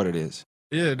what it is.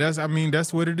 Yeah, that's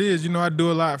what it is. I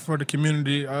do a lot for the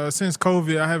community. Since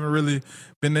COVID, I haven't really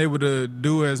been able to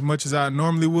do as much as I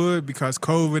normally would because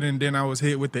COVID, and then I was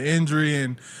hit with the injury,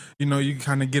 and you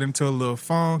kind of get into a little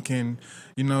funk, and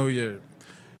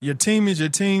your team is your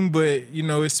team, but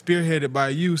it's spearheaded by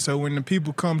you. So when the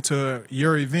people come to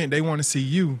your event, they want to see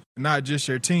you, not just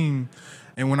your team.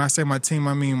 And when I say my team,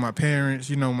 I mean my parents.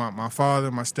 My father,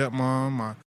 my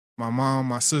stepmom, my mom,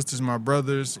 my sisters, my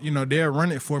brothers, they'll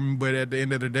run it for me. But at the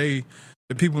end of the day,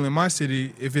 the people in my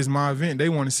city, if it's my event, they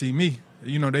want to see me.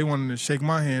 They want to shake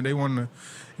my hand. They want to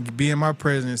be in my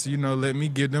presence. Let me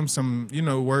give them some,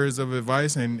 words of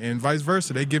advice and vice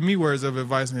versa. They give me words of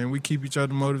advice, and we keep each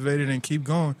other motivated and keep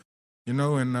going.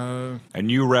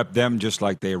 And you rep them just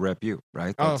like they rep you,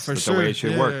 right? That's for sure. The way it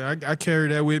should work. I carry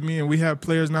that with me, and we have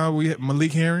players now. We have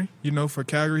Malik Henry, for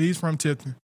Calgary. He's from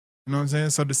Tifton. You know what I'm saying?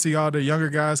 So to see all the younger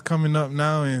guys coming up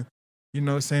now and,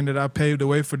 saying that I paved the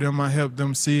way for them, I helped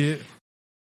them see it.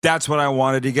 That's what I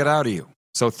wanted to get out of you.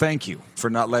 So thank you for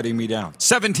not letting me down.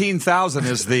 17,000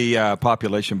 is the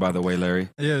population, by the way, Larry.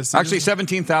 Yes. Actually,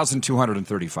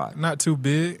 17,235. Not too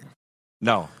big.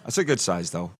 No, that's a good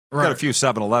size, though. Right. Got a few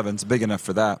 7-Elevens, big enough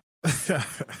for that.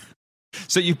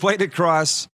 So you played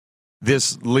across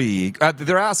this league.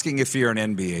 They're asking if you're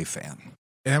an NBA fan.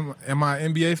 Am I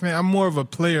an NBA fan? I'm more of a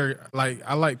player. Like,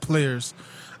 I like players.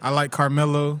 I like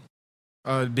Carmelo,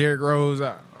 Derrick Rose.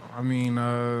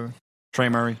 Trey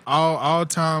Murray. All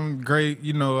time great.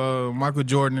 Michael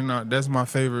Jordan. That's my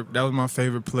favorite. That was my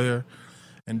favorite player.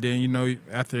 And then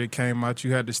after it came out,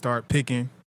 you had to start picking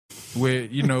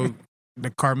with the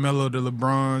Carmelo, the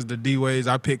LeBrons, the D-Ways.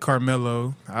 I picked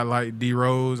Carmelo. I like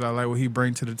D-Rose. I like what he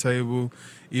brings to the table,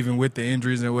 even with the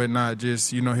injuries and whatnot.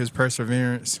 Just his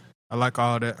perseverance. I like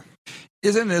all that.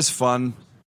 Isn't this fun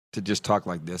to just talk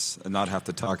like this and not have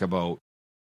to talk about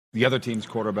the other team's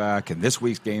quarterback and this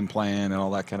week's game plan and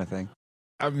all that kind of thing?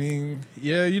 I mean,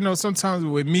 yeah, sometimes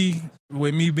with me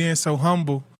being so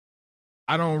humble,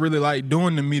 I don't really like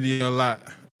doing the media a lot,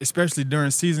 especially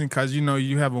during season, because,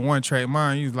 you have a one-track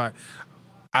mind. You like,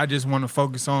 I just want to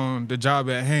focus on the job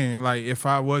at hand. Like, if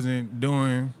I wasn't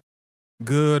doing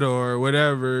good or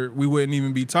whatever, we wouldn't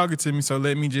even be talking to me. So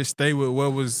let me just stay with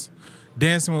what was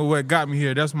dancing with what got me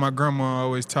here. That's what my grandma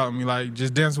always taught me, like,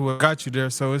 just dance with what got you there.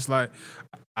 So it's like,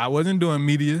 I wasn't doing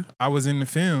media. I was in the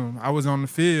film. I was on the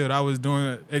field. I was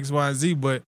doing X, Y, and Z.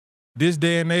 But this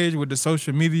day and age with the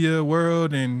social media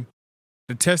world and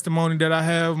the testimony that I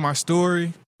have, my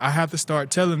story, I have to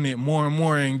start telling it more and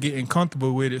more and getting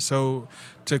comfortable with it. So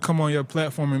to come on your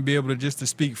platform and be able to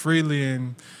speak freely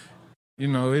and,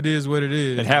 it is what it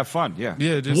is. And have fun, yeah.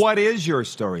 Yeah. What is your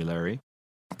story, Larry?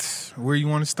 Where you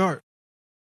want to start?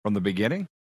 From the beginning?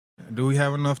 Do we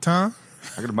have enough time?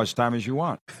 I got as much time as you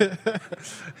want.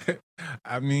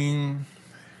 I mean,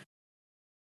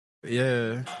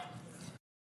 yeah.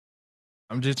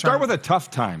 I'm just trying. Start with the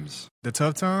tough times. The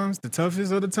tough times? The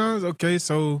toughest of the times? Okay,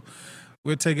 so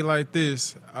we'll take it like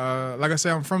this. Like I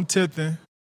said, I'm from Tipton.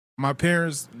 My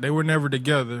parents, they were never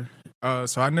together.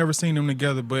 So I never seen them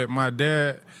together. But my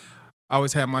dad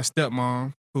always had my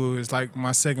stepmom, who is like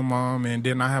my second mom. And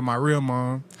then I had my real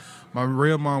mom. My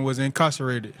real mom was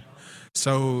incarcerated.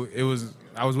 So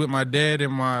I was with my dad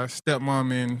and my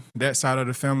stepmom and that side of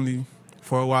the family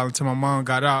for a while until my mom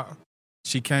got out.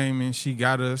 She came and she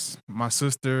got us, my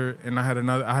sister, and I have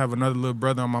another little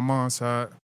brother on my mom's side.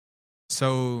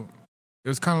 So it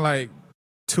was kind of like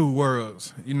two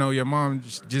worlds. Your mom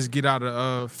just get out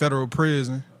of federal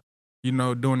prison,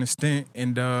 doing a stint,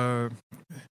 and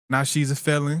now she's a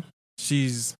felon.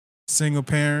 She's single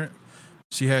parent.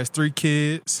 She has 3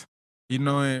 kids.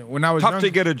 And when I was tough younger,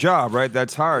 to get a job, right?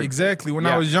 That's hard. Exactly. When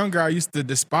I was younger, I used to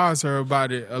despise her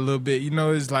about it a little bit.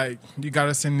 It's like, you got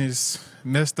us in this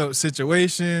messed up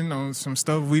situation on some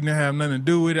stuff we didn't have nothing to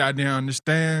do with it. I didn't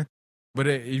understand. But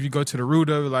if you go to the root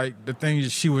of it, like, the things that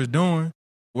she was doing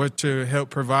was to help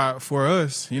provide for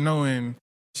us, and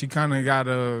she kind of got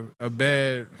a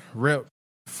bad rep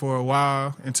for a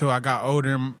while until I got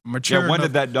older and mature. Yeah, when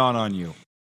did that dawn on you?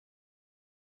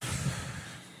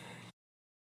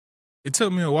 It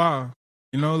took me a while,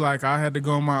 like I had to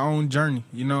go on my own journey,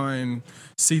 and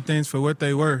see things for what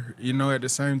they were, at the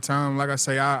same time. Like I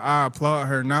say, I applaud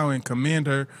her now and commend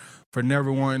her for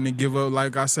never wanting to give up.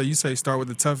 Like I say, you say start with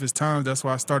the toughest times. That's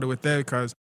why I started with that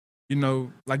because,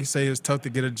 like you say, it's tough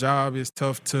to get a job. It's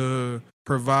tough to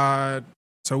provide.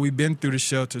 So we've been through the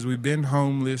shelters. We've been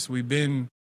homeless. We've been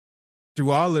through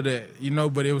all of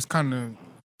that, but it was kind of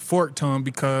fork tongue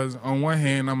because on one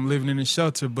hand, I'm living in a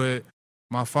shelter, but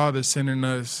my father's sending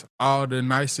us all the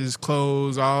nicest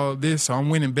clothes, all this. So I'm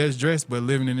winning best dressed, but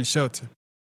living in a shelter.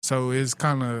 So it's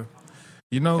kind of,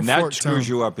 and that screws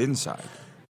you up inside.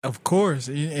 Of course.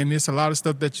 And it's a lot of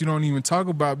stuff that you don't even talk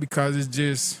about because it's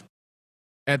just,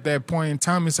 at that point in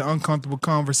time, it's an uncomfortable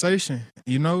conversation,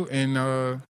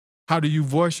 And how do you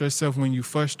voice yourself when you're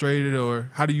frustrated or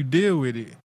how do you deal with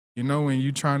it, when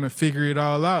you're trying to figure it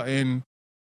all out? And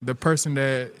the person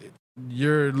that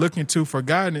you're looking to for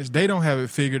guidance, they don't have it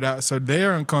figured out, so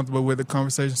they're uncomfortable with the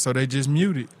conversation, so they just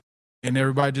mute it, and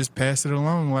everybody just pass it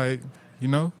along like,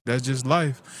 that's just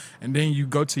life. And then you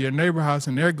go to your neighbor house,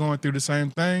 and they're going through the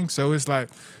same thing, so it's like,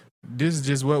 this is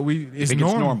just what it's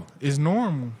normal. It's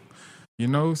normal,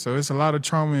 so it's a lot of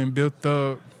trauma and built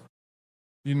up,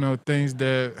 things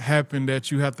that happen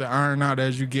that you have to iron out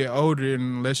as you get older,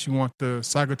 unless you want the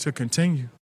cycle to continue.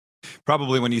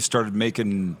 Probably when you started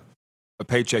making a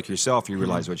paycheck yourself, you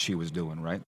realize what she was doing,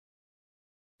 right?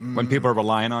 When people are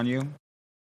relying on you?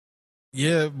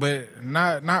 Yeah, but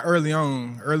not early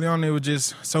on. Early on, it was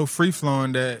just so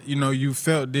free-flowing that, you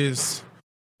felt this,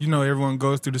 everyone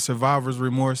goes through the survivor's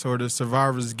remorse or the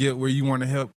survivor's guilt where you want to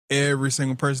help every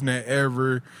single person that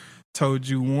ever told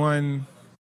you one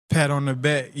pat on the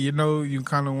back. You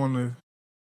kind of want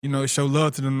to, show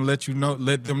love to them, let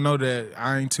them know that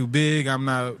I ain't too big. I'm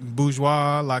not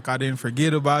bourgeois. Like, I didn't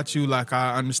forget about you. Like,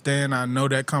 I understand. I know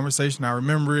that conversation. I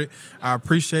remember it. I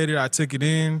appreciate it. I took it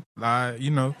in.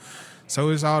 So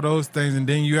it's all those things. And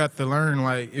then you have to learn,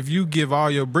 like, if you give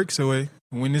all your bricks away,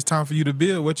 when it's time for you to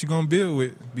build, what you going to build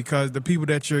with? Because the people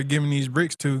that you're giving these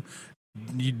bricks to,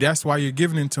 that's why you're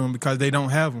giving them to them, because they don't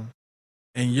have them.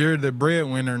 And you're the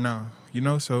breadwinner now,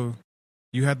 so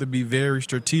you have to be very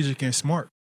strategic and smart.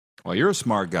 Well, you're a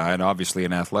smart guy and obviously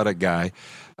an athletic guy.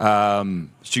 So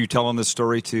you telling this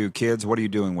story to kids? What are you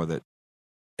doing with it?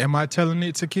 Am I telling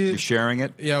it to kids? You're sharing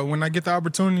it? Yeah, when I get the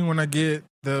opportunity, when I get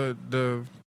the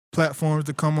platforms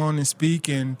to come on and speak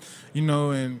and,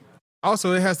 and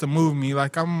also it has to move me.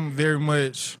 Like, I'm very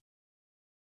much,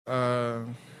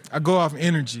 I go off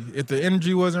energy. If the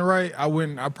energy wasn't right,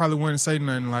 I probably wouldn't say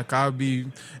nothing. Like, I'd be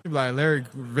like, Larry,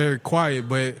 very quiet,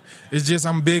 but it's just,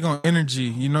 I'm big on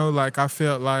energy, like, I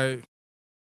felt like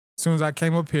as soon as I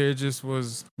came up here, it just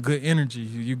was good energy.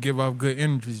 You give off good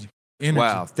energy.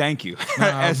 Wow, thank you. No,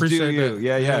 I appreciate you. that.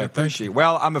 Yeah, I appreciate it.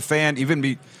 Well, I'm a fan.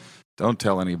 Don't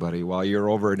tell anybody while you're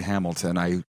over in Hamilton.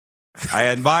 I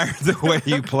admire the way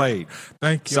you played.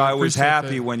 Thank you. So I was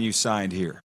happy when you signed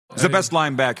here. It's the best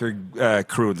linebacker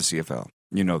crew in the CFL.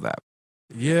 You know that.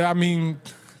 Yeah, I mean,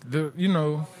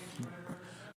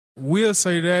 we'll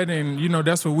say that, and,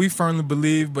 that's what we firmly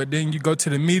believe. But then you go to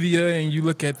the media and you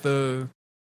look at the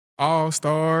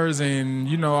all-stars and,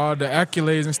 all the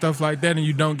accolades and stuff like that, and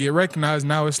you don't get recognized.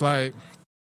 Now it's like,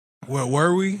 well,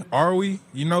 were we? Are we?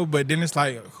 But then it's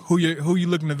like, who you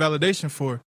looking to validation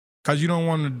for? Because you don't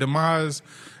want to demise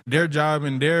their job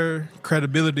and their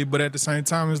credibility, but at the same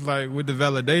time, it's like with the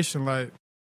validation, like,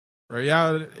 right,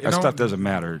 y'all, that stuff doesn't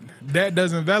matter. That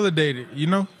doesn't validate it,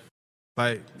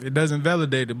 Like, it doesn't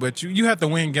validate it. But you have to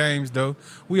win games, though.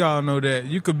 We all know that.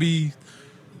 You could be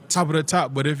top of the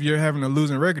top, but if you're having a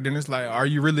losing record, then it's like, are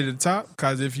you really the top?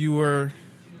 Because if you were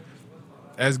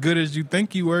as good as you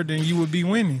think you were, then you would be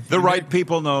winning. The right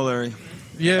people know, Larry.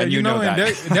 Yeah, and you know that.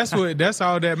 And that's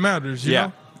all that matters, you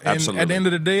know? And absolutely. at the end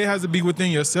of the day, it has to be within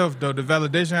yourself, though. The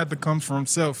validation has to come from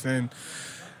self. And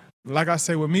like I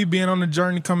say, with me being on the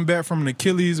journey, coming back from an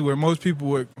Achilles, where most people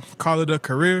would call it a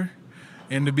career,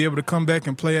 and to be able to come back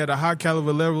and play at a high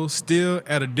caliber level, still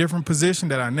at a different position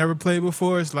that I never played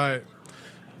before, it's like,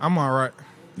 I'm all right.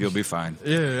 You'll be fine.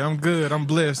 Yeah, I'm good. I'm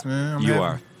blessed, man. You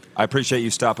are. I appreciate you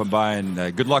stopping by,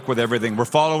 and good luck with everything. We're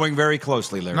following very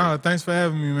closely, Larry. No, thanks for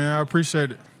having me, man. I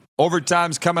appreciate it.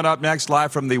 Overtime's coming up next,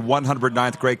 live from the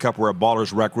 109th Grey Cup. We're at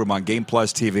Ballers Rec Room on Game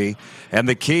Plus TV and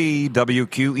the Key,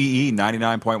 WQEE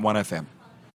 99.1 FM.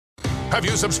 Have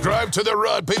you subscribed to the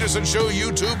Rod Peterson Show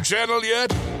YouTube channel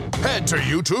yet? Head to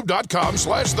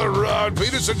youtube.com/The Rod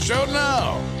Peterson Show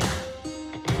now.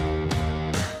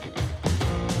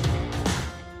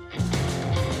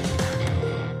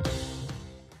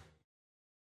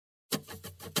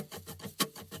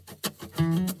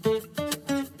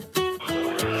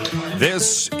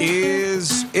 This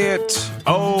is it,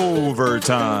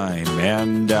 overtime.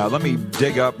 And let me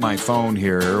dig up my phone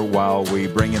here while we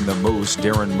bring in the Moose,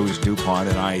 Darren Moose DuPont,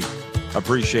 and I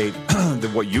appreciate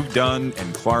what you've done,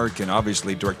 and Clark, and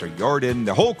obviously Director Yarden,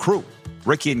 the whole crew,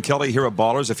 Ricky and Kelly here at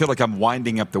Ballers. I feel like I'm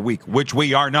winding up the week, which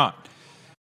we are not.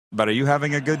 But are you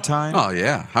having a good time? Oh,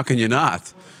 yeah. How can you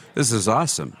not? This is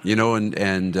awesome.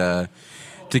 And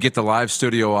to get the live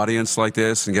studio audience like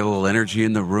this and get a little energy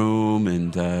in the room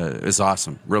and is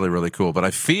awesome. Really, really cool. But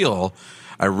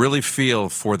I really feel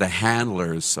for the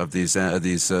handlers of these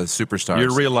superstars.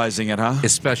 You're realizing it, huh?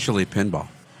 Especially Pinball.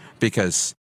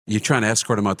 Because you're trying to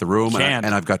escort him out the room, and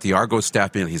I've got the Argo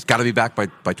staff being, he's got to be back by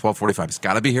 12:45. He's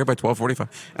got to be here by 12:45.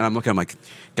 And I'm looking, I'm like,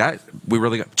 guy, we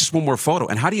really got just one more photo.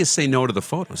 And how do you say no to the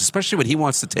photos, especially when he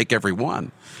wants to take every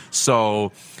one?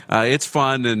 So it's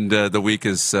fun, and the week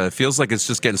feels like it's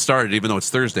just getting started, even though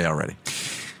it's Thursday already.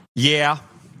 Yeah.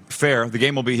 Fair. The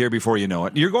game will be here before you know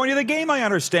it. You're going to the game, I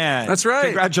understand. That's right.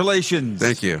 Congratulations.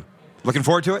 Thank you. Looking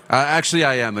forward to it? Actually,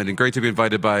 I am, and great to be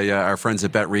invited by our friends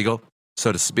at Bet Regal.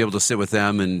 So to be able to sit with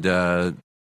them and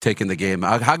take in the game.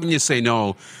 How can you say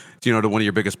no, to one of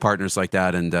your biggest partners like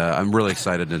that? And I'm really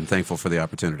excited and thankful for the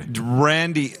opportunity.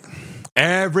 Randy,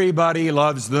 everybody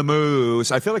loves the Moose.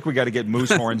 I feel like we got to get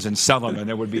moose horns and sell them, and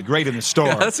it would be great in the store.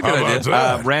 Yeah, that's a good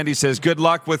idea. Randy says, good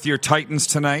luck with your Titans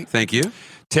tonight. Thank you.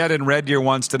 Ted in Red Deer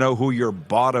wants to know who your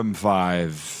bottom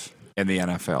 5 in the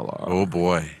NFL are. Oh,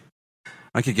 boy.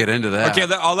 I could get into that. Okay,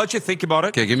 I'll let you think about it.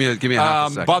 Okay, give me a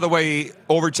half a second. By the way,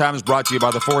 Overtime is brought to you by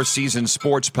the Four Seasons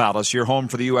Sports Palace, your home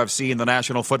for the UFC and the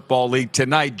National Football League.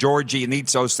 Tonight, Georgi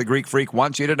Nitsos, the Greek Freak,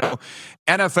 wants you to know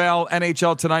NFL,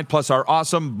 NHL tonight, plus our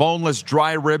awesome boneless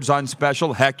dry ribs on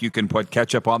special. Heck, you can put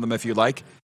ketchup on them if you like.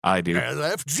 I do.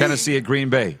 LFG. Tennessee at Green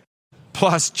Bay.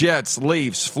 Plus Jets,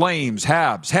 Leafs, Flames,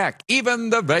 Habs, heck, even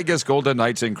the Vegas Golden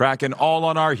Knights and Kraken, all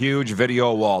on our huge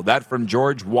video wall. That from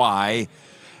George Y.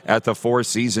 at the Four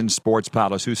Seasons Sports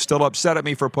Palace, who's still upset at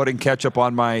me for putting ketchup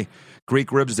on my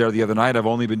Greek ribs there the other night. I've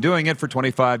only been doing it for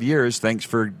 25 years. Thanks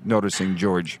for noticing,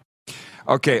 George.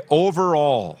 Okay,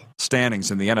 overall standings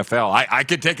in the NFL. I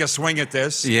could take a swing at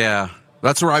this. Yeah,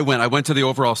 that's where I went. I went to the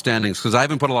overall standings because I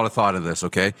haven't put a lot of thought into this,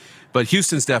 okay? But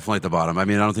Houston's definitely at the bottom. I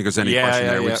mean, I don't think there's any question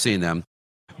there. We've seen them.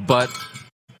 But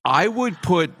I would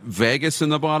put Vegas in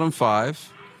the bottom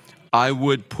 5. I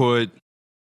would put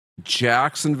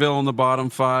Jacksonville in the bottom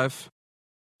 5.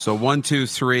 So 1, 2,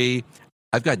 3.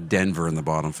 I've got Denver in the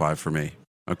bottom 5 for me,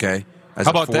 okay? How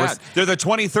about that? They're the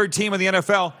 23rd team in the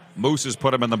NFL. Moose has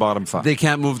put them in the bottom 5. They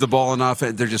can't move the ball enough.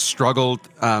 They're just struggled.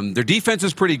 Their defense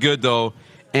is pretty good, though.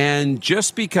 And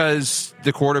just because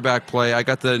the quarterback play, I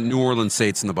got the New Orleans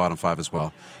Saints in the bottom 5 as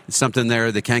well. It's something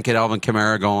there. They can't get Alvin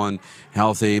Kamara going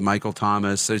healthy, Michael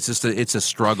Thomas. It's just it's a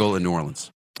struggle in New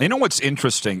Orleans. You know what's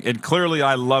interesting? And clearly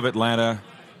I love Atlanta.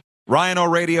 Ryan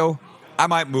O'Radio, I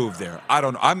might move there. I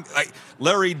don't know.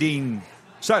 Larry Dean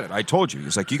said it. I told you.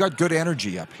 He's like, you got good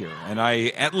energy up here. And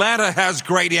Atlanta has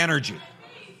great energy.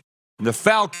 The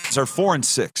Falcons are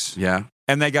 4-6. Yeah.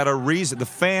 And they got a reason. The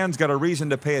fans got a reason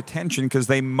to pay attention because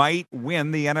they might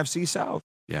win the NFC South.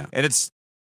 Yeah. And it's,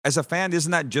 as a fan,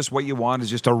 isn't that just what you want? Is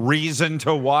just a reason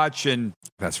to watch? And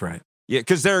that's right. Yeah,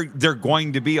 because they're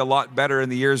going to be a lot better in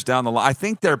the years down the line. I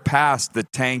think they're past the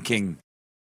tanking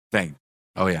thing.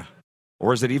 Oh yeah.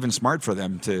 Or is it even smart for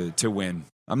them to win?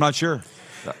 I'm not sure.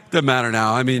 Doesn't matter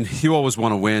now. I mean, you always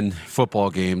want to win football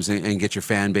games and get your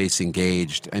fan base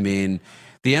engaged. I mean,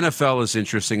 the NFL is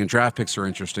interesting and draft picks are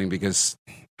interesting because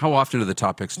how often do the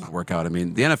top picks not work out? I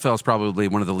mean, the NFL is probably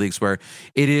one of the leagues where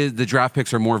the draft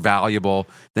picks are more valuable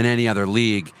than any other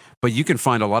league, but you can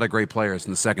find a lot of great players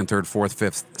in the 2nd, 3rd, 4th,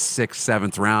 5th, 6th,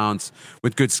 7th rounds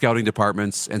with good scouting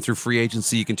departments, and through free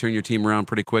agency, you can turn your team around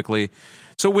pretty quickly.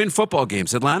 So win football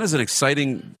games. Atlanta's an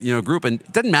exciting, group, and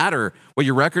it doesn't matter what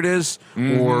your record is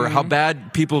or how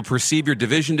bad people perceive your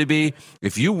division to be.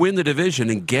 If you win the division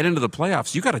and get into the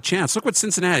playoffs, you got a chance. Look what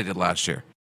Cincinnati did last year,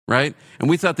 right? And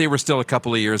we thought they were still a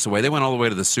couple of years away. They went all the way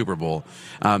to the Super Bowl.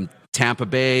 Tampa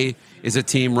Bay is a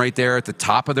team right there at the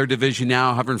top of their division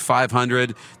now, hovering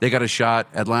 500. They got a shot.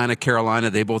 Atlanta, Carolina,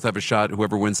 they both have a shot.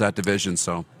 Whoever wins that division,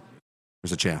 so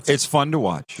there's a chance. It's fun to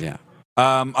watch. Yeah.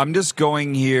 I'm just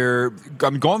going here.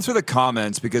 I'm going through the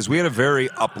comments because we had a very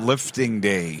uplifting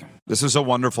day. This is a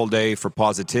wonderful day for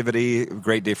positivity, a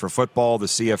great day for football, the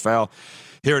CFL.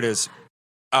 Here it is.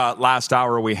 Last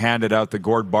hour, we handed out the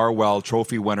Gord Barwell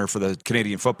Trophy winner for the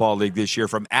Canadian Football League this year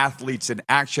from Athletes in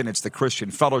Action. It's the Christian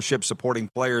Fellowship supporting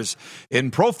players in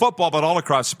pro football, but all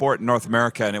across sport in North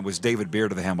America. And it was David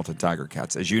Beard of the Hamilton Tiger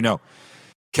Cats, as you know.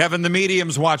 Kevin the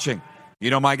Medium's watching.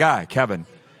 You know my guy, Kevin.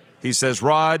 He says,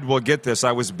 Rod, we'll get this.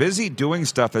 I was busy doing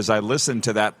stuff as I listened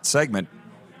to that segment.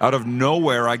 Out of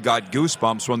nowhere, I got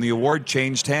goosebumps when the award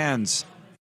changed hands.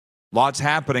 Lots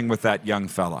happening with that young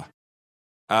fella.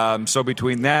 So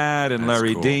between that and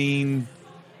Larry Dean,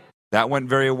 that went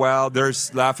very well.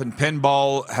 There's laughing.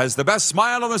 Pinball has the best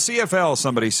smile on the CFL,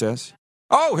 somebody says.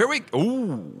 Oh, here we go.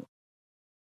 Ooh.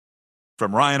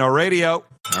 From Ryan O'Radio.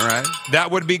 All right. That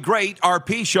would be great.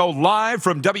 RP show live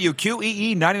from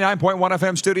WQEE 99.1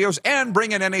 FM studios and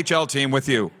bring an NHL team with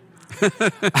you.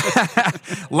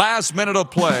 Last minute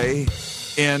of play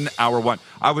in hour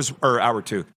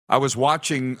 2. I was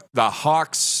watching the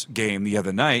Hawks game the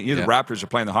other night. The Raptors are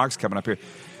playing the Hawks coming up here.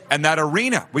 And that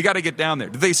arena, we got to get down there.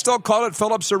 Do they still call it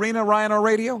Phillips Arena, Ryan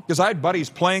O'Radio? Because I had buddies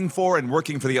playing for and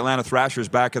working for the Atlanta Thrashers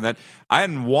back in that. I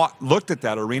hadn't looked at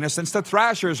that arena since the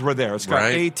Thrashers were there. It's got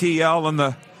ATL in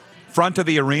the front of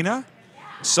the arena.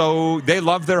 So they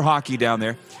love their hockey down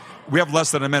there. We have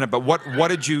less than a minute, but what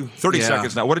did you, 30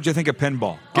 seconds now, what did you think of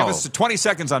Pinball? Give us 20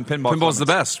 seconds on Pinball. Pinball's the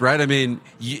best, right? I mean,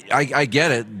 I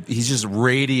get it. He just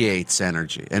radiates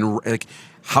energy. And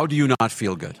how do you not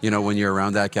feel good, when you're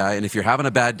around that guy? And if you're having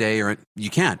a bad day, you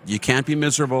can't be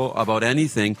miserable about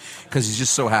anything because he's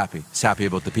just so happy. He's happy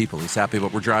about the people. He's happy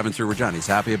about we're driving through Regina. He's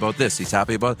happy about this. He's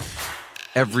happy about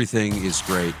everything is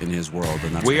great in his world.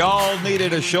 And that's we all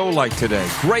needed a show like today.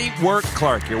 Great work,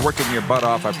 Clark. You're working your butt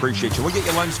off. I appreciate you. We'll get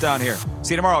you lunch down here.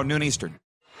 See you tomorrow, noon Eastern.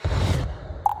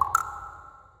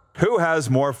 Who has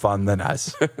more fun than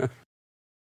us?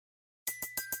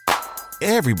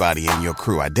 Everybody in your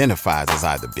crew identifies as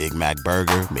either Big Mac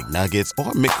Burger, McNuggets,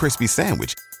 or McCrispy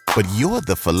Sandwich. But you're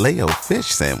the Filet-O-Fish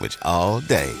Sandwich all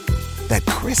day. That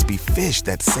crispy fish,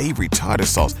 that savory tartar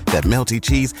sauce, that melty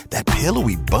cheese, that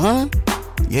pillowy bun.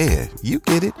 Yeah, you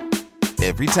get it.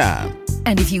 Every time.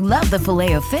 And if you love the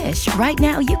Filet-O-Fish, right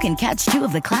now you can catch 2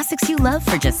 of the classics you love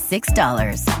for just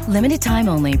 $6. Limited time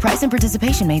only. Price and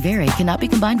participation may vary. Cannot be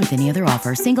combined with any other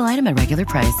offer. Single item at regular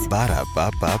price.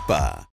 Ba-da-ba-ba-ba.